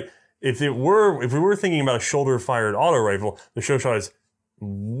a matter of fact, if we were thinking about a shoulder-fired auto rifle, the Shosha is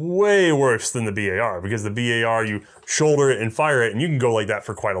way worse than the BAR, because the BAR, you shoulder it and fire it, and you can go like that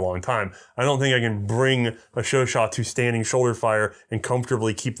for quite a long time. I don't think I can bring a Shosha to standing shoulder fire and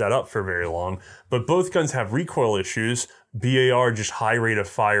comfortably keep that up for very long. But both guns have recoil issues. BAR, just high rate of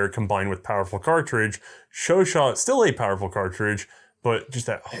fire combined with powerful cartridge. Shosha, still a powerful cartridge, but just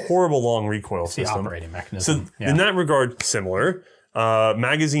that horrible long recoil system. The operating mechanism. So in that regard, similar.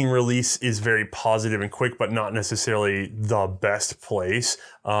 Magazine release is very positive and quick, but not necessarily the best place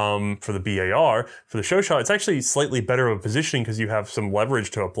for the BAR. For the Shosha, it's actually slightly better of a positioning because you have some leverage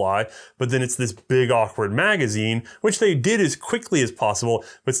to apply, but then it's this big awkward magazine, which they did as quickly as possible,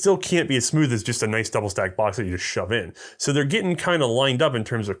 but still can't be as smooth as just a nice double stack box that you just shove in. So they're getting kind of lined up in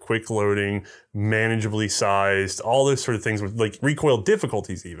terms of quick loading, manageably sized, all those sort of things with like recoil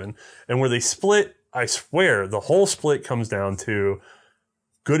difficulties even. And where they split, I swear, the whole split comes down to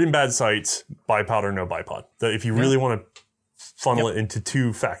good and bad sights, bipod or no bipod. That if you really want to funnel it into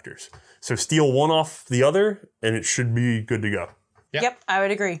two factors. So steal one off the other, and it should be good to go. Yep, I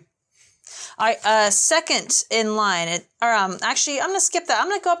would agree. All right, second in line, actually, I'm going to skip that. I'm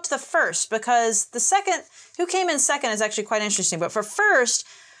going to go up to the first, because the second, who came in second is actually quite interesting. But for first,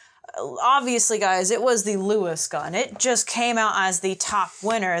 obviously, guys, it was the Lewis gun. It just came out as the top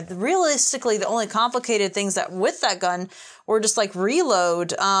winner. Realistically, the only complicated things that with that gun were just like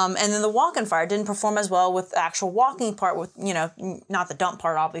reload, and then the walk-in fire didn't perform as well with the actual walking part, with, you know, not the dump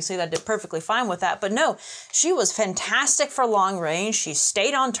part, obviously. That did perfectly fine with that. But no, she was fantastic for long range. She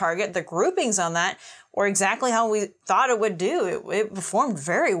stayed on target. The groupings on that were exactly how we thought it would do. It performed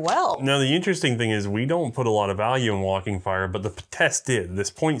very well. Now, the interesting thing is we don't put a lot of value in walking fire, but the test did.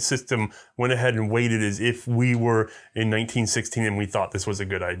 This point system went ahead and weighted as if we were in 1916 and we thought this was a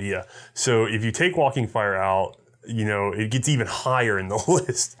good idea. So if you take walking fire out, you know, it gets even higher in the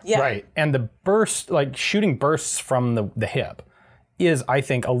list. Yeah. Right. And the burst, like shooting bursts from the hip, is, I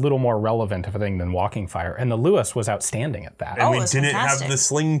think, a little more relevant of a thing than walking fire. And the Lewis was outstanding at that. And we it's didn't fantastic. have the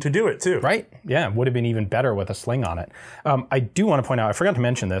sling to do it, too. Right? Yeah, would have been even better with a sling on it. I do want to point out, I forgot to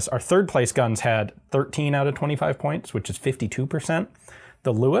mention this, our third place guns had 13 out of 25 points, which is 52%.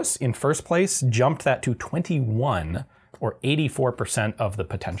 The Lewis, in first place, jumped that to 21, or 84% of the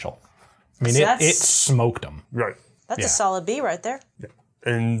potential. I mean, it smoked them. Right. That's a solid B right there. Yeah.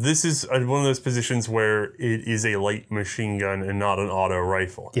 And this is one of those positions where it is a light machine gun and not an auto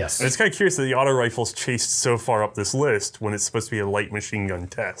rifle. Yes. And it's kind of curious that the auto rifle's chased so far up this list when it's supposed to be a light machine gun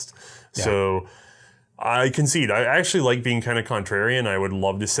test. Yeah. So I concede. I actually like being kind of contrarian. I would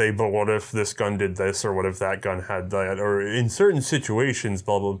love to say, but what if this gun did this, or what if that gun had that, or in certain situations,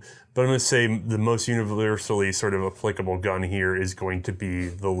 blah, blah, blah. But I'm going to say the most universally sort of applicable gun here is going to be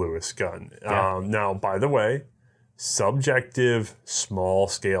the Lewis gun. Yeah. Now, by the way, subjective small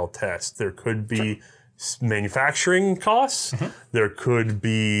scale test. There could be manufacturing costs. Mm-hmm. There could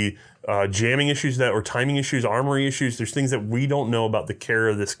be jamming issues or timing issues, armory issues. There's things that we don't know about the care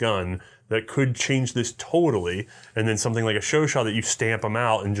of this gun that could change this totally. And then something like a show shot that you stamp them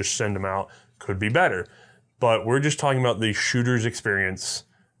out and just send them out could be better. But we're just talking about the shooter's experience,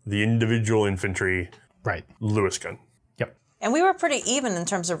 the individual infantry, right, Lewis gun. And we were pretty even in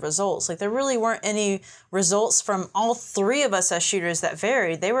terms of results. Like, there really weren't any results from all three of us as shooters that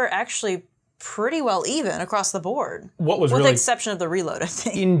varied. They were actually pretty well even across the board. With the exception of the reload, I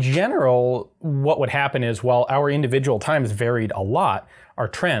think. In general, what would happen is, while our individual times varied a lot, our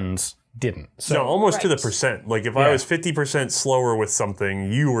trends didn't. So, no, almost to the percent. Like, if I was 50% slower with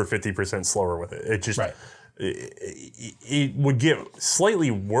something, you were 50% slower with it. It just... Right. It would get slightly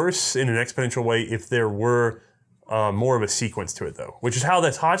worse in an exponential way if there were... more of a sequence to it, though, which is how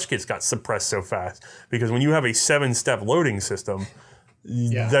this Hotchkiss got suppressed so fast. Because when you have a 7-step loading system,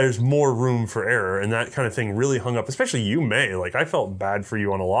 there's more room for error, and that kind of thing really hung up, especially you, May. Like, I felt bad for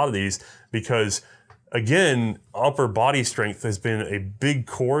you on a lot of these because, again, upper body strength has been a big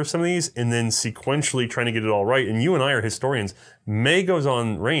core of some of these, and then sequentially trying to get it all right. And you and I are historians. May goes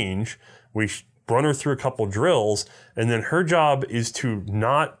on range. We run her through a couple drills, and then her job is to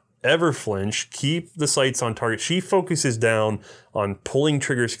not ever flinch, keep the sights on target. She focuses down on pulling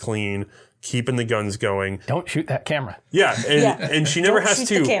triggers clean, keeping the guns going. Don't shoot that camera. Yeah, and she never has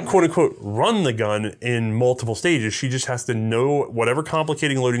to, quote unquote, run the gun in multiple stages. She just has to know whatever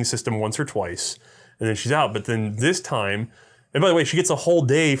complicating loading system once or twice, and then she's out. But then this time, and by the way, she gets a whole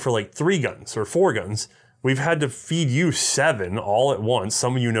day for like 3 guns or 4 guns. We've had to feed you 7 all at once.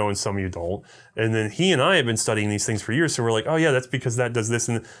 Some of you know and some of you don't. And then he and I have been studying these things for years. So we're like, oh yeah, that's because that does this.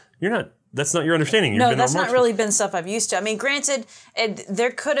 And that's not your understanding. No, that's not really been stuff I've used to. I mean, granted,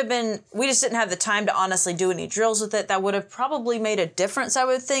 there could have been, we just didn't have the time to honestly do any drills with it. That would have probably made a difference, I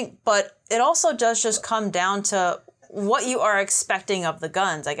would think. But it also does just come down to what you are expecting of the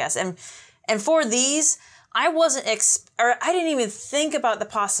guns, I guess. And for these, I didn't even think about the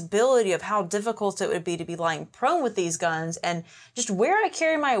possibility of how difficult it would be to be lying prone with these guns, and just where I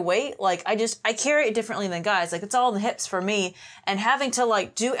carry my weight. Like, I carry it differently than guys. Like, it's all in the hips for me, and having to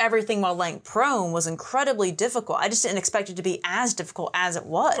like do everything while laying prone was incredibly difficult. I just didn't expect it to be as difficult as it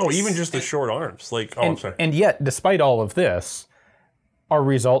was. Oh, even just the short arms. Like, I'm sorry. And yet, despite all of this, our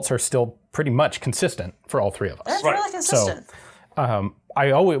results are still pretty much consistent for all 3 of us. That's really consistent. So,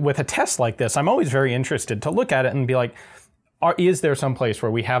 I always, with a test like this, I'm always very interested to look at it and be like, is there some place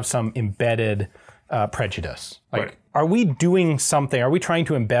where we have some embedded prejudice? Like, are we doing something? Are we trying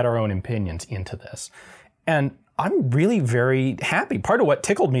to embed our own opinions into this? And I'm really very happy. Part of what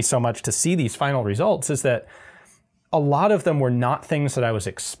tickled me so much to see these final results is that a lot of them were not things that I was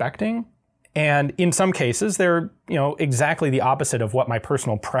expecting. And in some cases, they're exactly the opposite of what my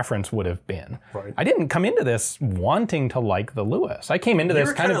personal preference would have been. Right. I didn't come into this wanting to like the Lewis. I came into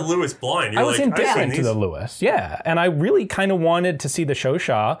this kind of Lewis blind. I was indifferent to the Lewis, yeah. And I really kind of wanted to see the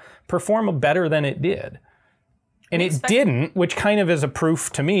Shosha perform better than it did. And it didn't, which kind of is a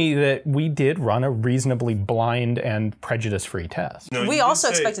proof to me that we did run a reasonably blind and prejudice-free test. No, We also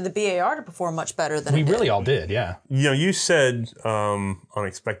expected the BAR to perform much better than We it did. really all did, yeah. You know, you said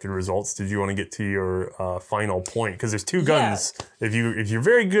unexpected results. Did you want to get to your final point? Because there's two guns. Yeah. If you're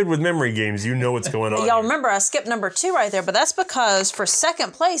very good with memory games, you know what's going on. Y'all remember I skipped number 2 right there, but that's because for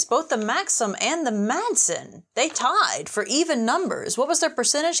second place, both the Maxim and the Madsen, they tied for even numbers. What was their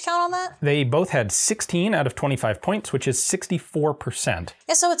percentage count on that? They both had 16 out of 25 points, which is 64%.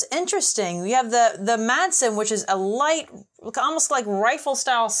 Yeah, so it's interesting. We have the Madsen, which is a light, almost like rifle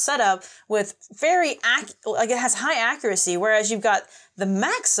style setup with it has high accuracy, whereas you've got the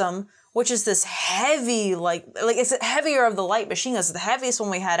Maxim, which is this heavy, like it's heavier of the light machine guns. The heaviest one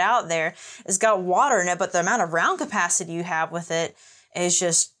we had out there. It's got water in it, but the amount of round capacity you have with it is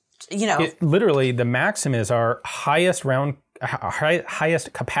just, Literally, the Maxim is our highest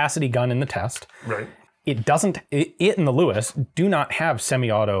capacity gun in the test. Right. It and the Lewis do not have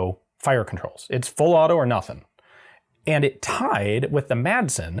semi-auto fire controls. It's full auto or nothing. And it tied with the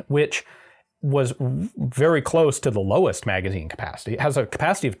Madsen, which was very close to the lowest magazine capacity. It has a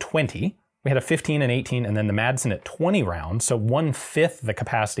capacity of 20. We had a 15 and 18, and then the Madsen at 20 rounds, so 1/5 the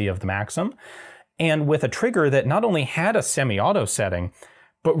capacity of the Maxim. And with a trigger that not only had a semi-auto setting,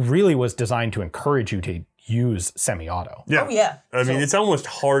 but really was designed to encourage you to use semi-auto. Yeah. Oh, yeah. I mean, it's almost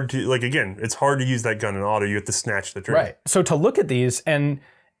hard to, it's hard to use that gun in auto. You have to snatch the trigger. Right. So to look at these and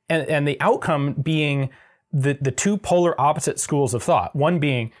the outcome being the two polar opposite schools of thought, one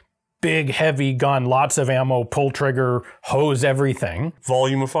being big, heavy gun, lots of ammo, pull trigger, hose everything.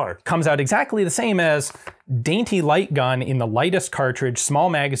 Volume of fire. Comes out exactly the same as dainty light gun in the lightest cartridge, small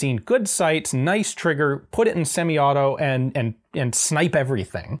magazine, good sights, nice trigger, put it in semi-auto and snipe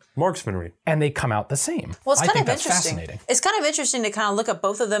everything. Marksmanry. And they come out the same. Well, it's I kind think of that's interesting. Fascinating. It's kind of interesting to kind of look at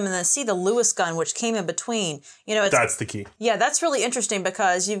both of them and then see the Lewis gun, which came in between. That's the key. Yeah, that's really interesting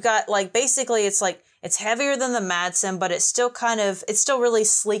because you've got basically it's heavier than the Madsen, but it's still really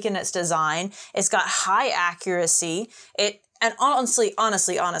sleek in its design. It's got high accuracy. And honestly,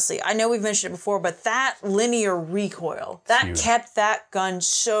 I know we've mentioned it before, but that linear recoil, that kept that gun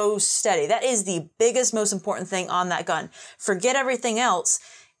so steady. That is the biggest, most important thing on that gun. Forget everything else.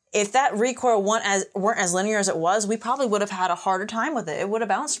 If that recoil weren't as linear as it was, we probably would have had a harder time with it. It would have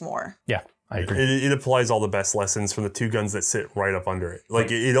bounced more. Yeah, I agree. It applies all the best lessons from the two guns that sit right up under it.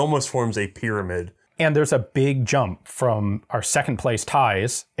 It almost forms a pyramid. And there's a big jump from our second place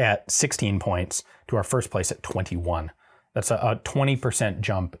ties at 16 points to our first place at 21. That's a 20%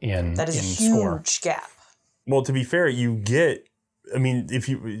 jump in That is a score. huge gap. Well, to be fair, you get,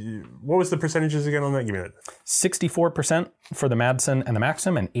 what was the percentages again on that? Give me that. 64% for the Madsen and the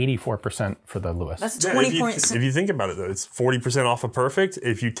Maxim and 84% for the Lewis. That's 20 points. If you think about it, though, it's 40% off of perfect.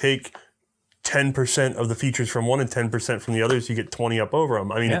 If you take 10% of the features from one and 10% from the others, you get 20 up over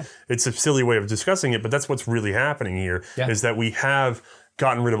them. I mean, It's a silly way of discussing it, but that's what's really happening here, is that we have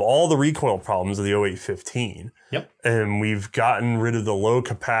gotten rid of all the recoil problems of the 0815. Yep. And we've gotten rid of the low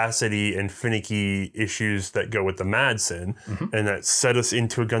capacity and finicky issues that go with the Madsen. And that set us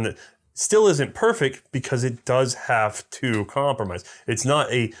into a gun that still isn't perfect because it does have to compromise. It's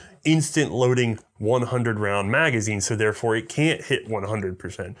not a instant loading 100 round magazine, so therefore it can't hit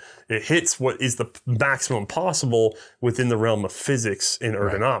 100%. It hits what is the maximum possible within the realm of physics and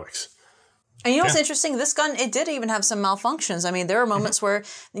ergonomics. And what's interesting? This gun, it did even have some malfunctions. I mean, there were moments where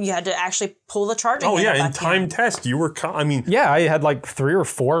you had to actually pull the charging. Oh yeah, in time test, you were. I had 3 or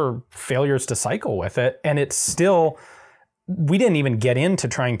 4 failures to cycle with it, and it's still. We didn't even get into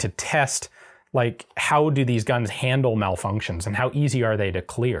trying to test how do these guns handle malfunctions and how easy are they to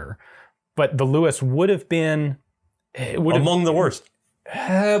clear. But the Lewis would have been among the worst.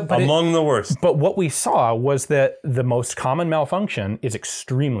 Among the worst. But what we saw was that the most common malfunction is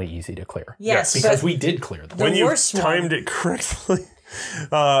extremely easy to clear. Yes, because we did clear them. When you timed it correctly.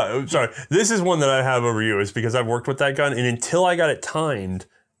 Sorry, this is one that I have over you, is because I've worked with that gun, and until I got it timed,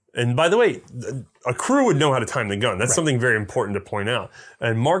 and by the way, a crew would know how to time the gun. That's something very important to point out.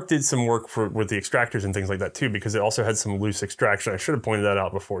 And Mark did some work with the extractors and things like that too, because it also had some loose extraction. I should have pointed that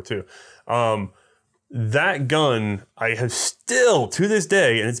out before too. That gun, I have still, to this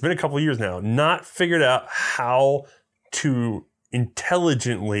day, and it's been a couple years now, not figured out how to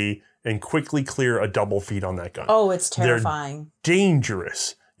intelligently and quickly clear a double feed on that gun. Oh, it's terrifying. They're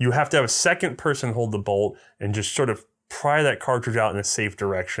dangerous. You have to have a second person hold the bolt and just sort of pry that cartridge out in a safe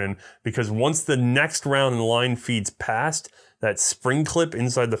direction, because once the next round in the line feeds past that spring clip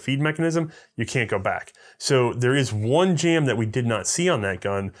inside the feed mechanism, you can't go back. So there is one jam that we did not see on that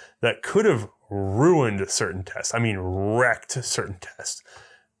gun that could have ruined certain tests. I mean, wrecked certain tests.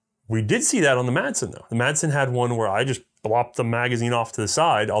 We did see that on the Madsen, though. The Madsen had one where I just blopped the magazine off to the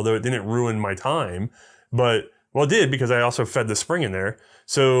side, although it didn't ruin my time. But, well, it did because I also fed the spring in there.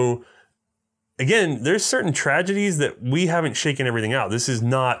 So, again, there's certain tragedies that we haven't shaken everything out. This is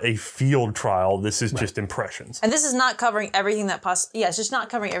not a field trial. This is just impressions. And this is not covering everything that it's just not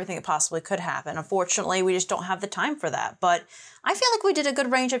covering everything that possibly could happen. Unfortunately, we just don't have the time for that. But I feel like we did a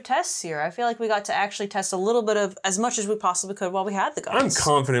good range of tests here. I feel like we got to actually test a little bit of as much as we possibly could while we had the guns. I'm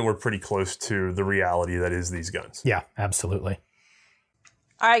confident we're pretty close to the reality that is these guns. Yeah, absolutely.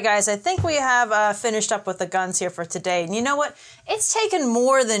 All right, guys, I think we have finished up with the guns here for today. And you know what? It's taken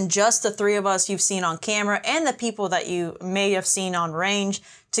more than just the three of us you've seen on camera and the people that you may have seen on range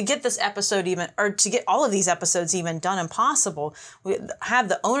to get this episode to get all of these episodes even done and possible. We have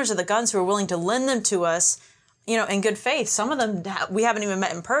the owners of the guns who are willing to lend them to us, in good faith. Some of them we haven't even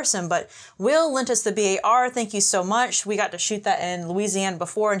met in person, but Will lent us the BAR. Thank you so much. We got to shoot that in Louisiana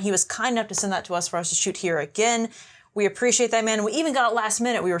before, and he was kind enough to send that to us for us to shoot here again. We appreciate that, man. We even got it last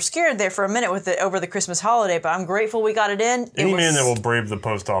minute. We were scared there for a minute with it over the Christmas holiday, but I'm grateful we got it in. Any man that will brave the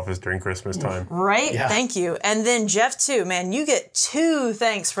post office during Christmas time. Right? Yeah. Thank you. And then Jeff, too, man, you get 2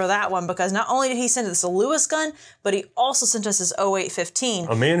 thanks for that one, because not only did he send us a Lewis gun, but he also sent us his 0815.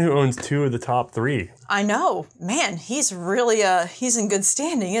 A man who owns 2 of the top 3. I know. Man, he's really, he's in good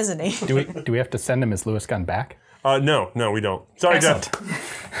standing, isn't he? Do we have to send him his Lewis gun back? No, we don't. Sorry, Excellent.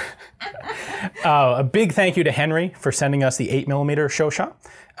 Jeff. A big thank you to Henry for sending us the 8mm show shot.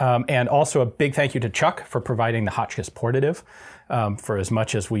 And also a big thank you to Chuck for providing the Hotchkiss portative. For as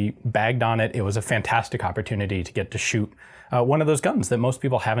much as we bagged on it, it was a fantastic opportunity to get to shoot one of those guns that most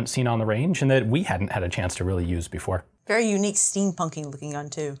people haven't seen on the range and that we hadn't had a chance to really use before. Very unique steampunking looking gun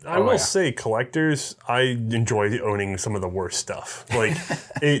too. I will say, collectors, I enjoy owning some of the worst stuff. Like,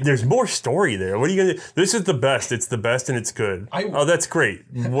 there's more story there. What are you gonna do? This is the best. It's the best and it's good. Oh, that's great.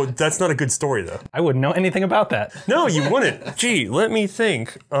 Well, that's not a good story though. I wouldn't know anything about that. No, you wouldn't. Gee, let me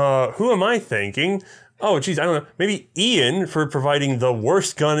think. Who am I thanking? Oh, geez, I don't know. Maybe Ian for providing the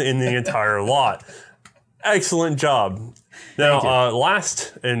worst gun in the entire lot. Excellent job. Now,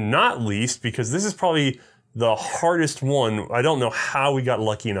 last and not least, because this is probably the hardest one. I don't know how we got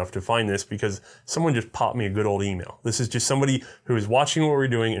lucky enough to find this, because someone just popped me a good old email. This is just somebody who is watching what we're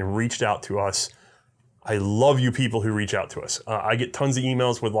doing and reached out to us. I love you people who reach out to us. I get tons of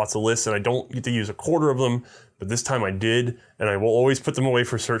emails with lots of lists, and I don't get to use a quarter of them, but this time I did, and I will always put them away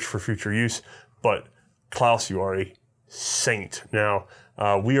for search for future use. But Klaus, you are a saint. Now,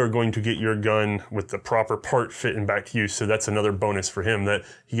 we are going to get your gun with the proper part fit and back to you, so that's another bonus for him, that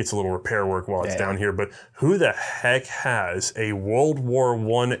he gets a little repair work while it's down here. But who the heck has a World War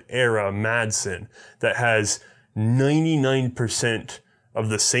I era Madsen that has 99% of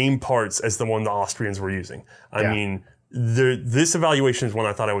the same parts as the one the Austrians were using? I mean, this evaluation is one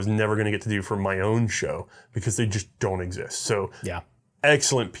I thought I was never going to get to do for my own show, because they just don't exist. So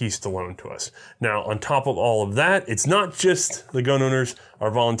excellent piece to loan to us. Now, on top of all of that, it's not just the gun owners, our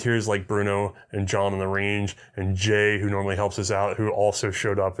volunteers like Bruno and John on the range, and Jay, who normally helps us out, who also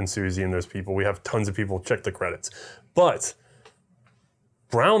showed up, and Susie and those people. We have tons of people. Check the credits. But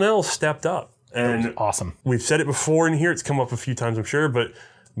Brownell stepped up. And awesome. We've said it before in here. It's come up a few times, I'm sure, but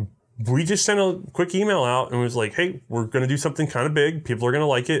we just sent a quick email out and was like, hey, we're going to do something kind of big. People are going to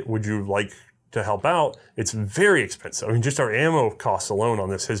like it. Would you like to help out? It's very expensive. I mean, just our ammo costs alone on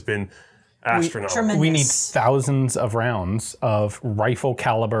this has been astronomical. We need thousands of rounds of rifle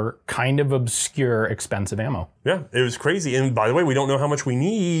caliber, kind of obscure, expensive ammo. Yeah, it was crazy. And by the way, we don't know how much we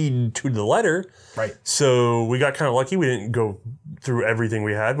need to the letter. Right. So we got kind of lucky. We didn't go through everything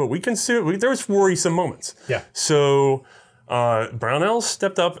we had, but there was worrisome moments. Yeah. So Brownell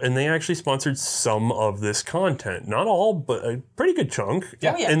stepped up, and they actually sponsored some of this content. Not all, but a pretty good chunk.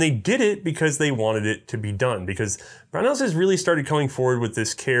 Yeah. And they did it because they wanted it to be done. Because Brownell's has really started coming forward with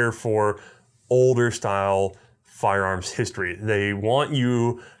this care for older style firearms history. They want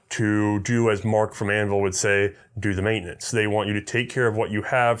you to do, as Mark from Anvil would say, do the maintenance. They want you to take care of what you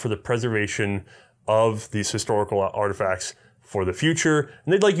have for the preservation of these historical artifacts for the future.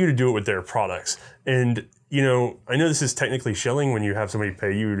 And they'd like you to do it with their products. And I know this is technically shilling when you have somebody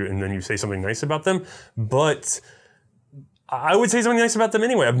pay you and then you say something nice about them, but I would say something nice about them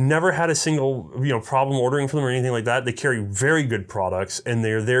anyway. I've never had a single, problem ordering from them or anything like that. They carry very good products, and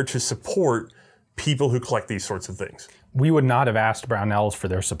they're there to support people who collect these sorts of things. We would not have asked Brownells for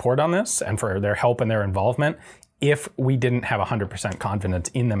their support on this and for their help and their involvement if we didn't have 100% confidence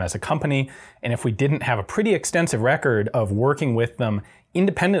in them as a company, and if we didn't have a pretty extensive record of working with them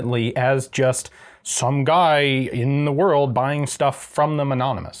independently as just some guy in the world buying stuff from them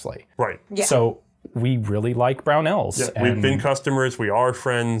anonymously. Right. Yeah. So we really like Brownells. Yeah, we've been customers. We are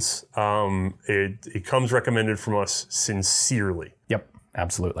friends. It comes recommended from us sincerely. Yep,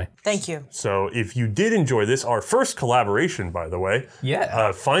 absolutely. Thank you. So if you did enjoy this, our first collaboration, by the way.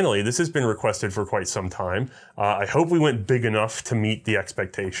 Yeah. Finally, this has been requested for quite some time. I hope we went big enough to meet the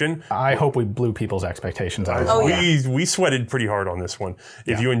expectation. I hope we blew people's expectations out of Oh, the We sweated pretty hard on this one.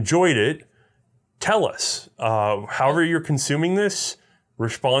 If you enjoyed it, tell us. However you're consuming this,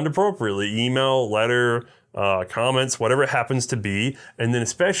 respond appropriately. Email, letter, comments, whatever it happens to be. And then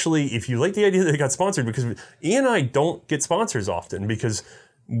especially if you like the idea that it got sponsored, because Ian and I don't get sponsors often because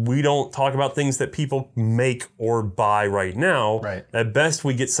we don't talk about things that people make or buy right now. Right. At best,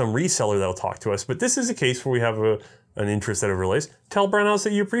 we get some reseller that'll talk to us. But this is a case where we have an interest that overlays. Tell Brownells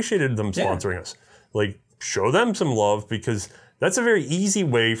that you appreciated them sponsoring us. Like, show them some love, because that's a very easy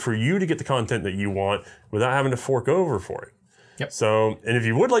way for you to get the content that you want without having to fork over for it. Yep. So, and if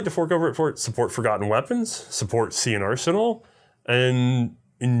you would like to fork over for it, support Forgotten Weapons, support C&Rsenal, and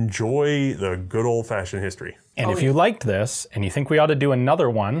enjoy the good old-fashioned history. And if you liked this and you think we ought to do another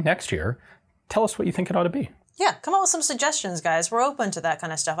one next year, tell us what you think it ought to be. Yeah, come up with some suggestions, guys. We're open to that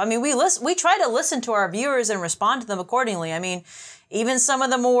kind of stuff. I mean, we try to listen to our viewers and respond to them accordingly. I mean, even some of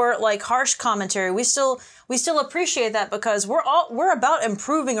the more like harsh commentary, we still appreciate that, because we're about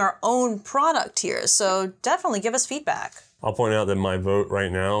improving our own product here. So definitely give us feedback. I'll point out that my vote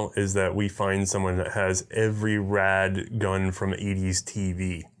right now is that we find someone that has every rad gun from 80s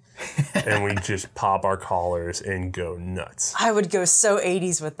TV. And we just pop our collars and go nuts. I would go so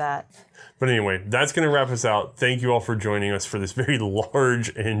 80s with that. But anyway, that's going to wrap us out. Thank you all for joining us for this very large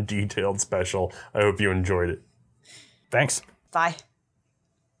and detailed special. I hope you enjoyed it. Thanks. Bye.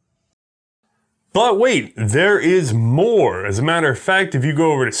 But wait, there is more. As a matter of fact, if you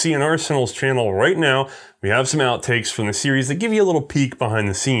go over to C&Rsenal's channel right now, we have some outtakes from the series that give you a little peek behind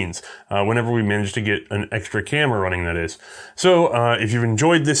the scenes, whenever we manage to get an extra camera running, that is. So if you've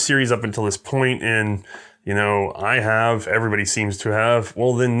enjoyed this series up until this point, and you know, I have, everybody seems to have,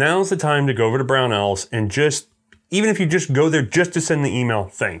 well then now's the time to go over to Brownells and just, even if you just go there just to send the email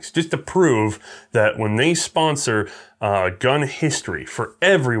thanks, just to prove that when they sponsor gun history for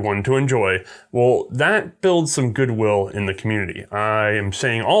everyone to enjoy, well, that builds some goodwill in the community. I am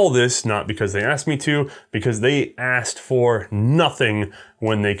saying all this not because they asked me to, because they asked for nothing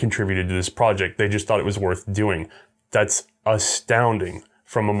when they contributed to this project. They just thought it was worth doing. That's astounding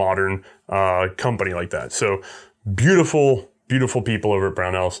from a modern company like that. So beautiful, beautiful people over at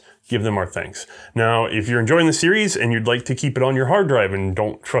Brownells. Give them our thanks. Now, if you're enjoying the series and you'd like to keep it on your hard drive and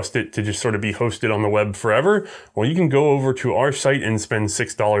don't trust it to just sort of be hosted on the web forever, well, you can go over to our site and spend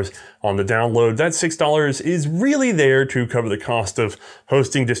 $6 on the download. That $6 is really there to cover the cost of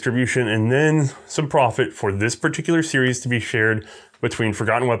hosting, distribution, and then some profit for this particular series to be shared between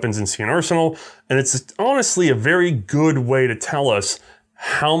Forgotten Weapons and C&Rsenal. And it's honestly a very good way to tell us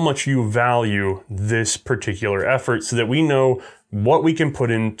how much you value this particular effort, so that we know what we can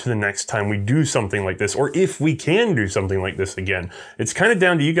put into the next time we do something like this, or if we can do something like this again. It's kind of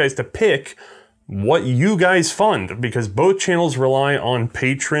down to you guys to pick what you guys fund, because both channels rely on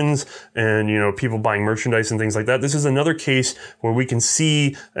patrons and, you know, people buying merchandise and things like that. This is another case where we can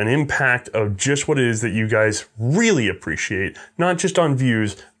see an impact of just what it is that you guys really appreciate, not just on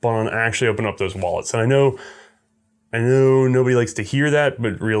views, but on actually open up those wallets. And I know nobody likes to hear that,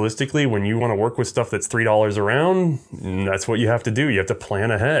 but realistically, when you want to work with stuff that's $3 around, that's what you have to do. You have to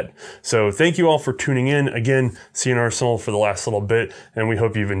plan ahead. So thank you all for tuning in. Again, C&Rsenal for the last little bit, and we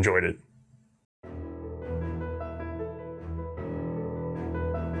hope you've enjoyed it.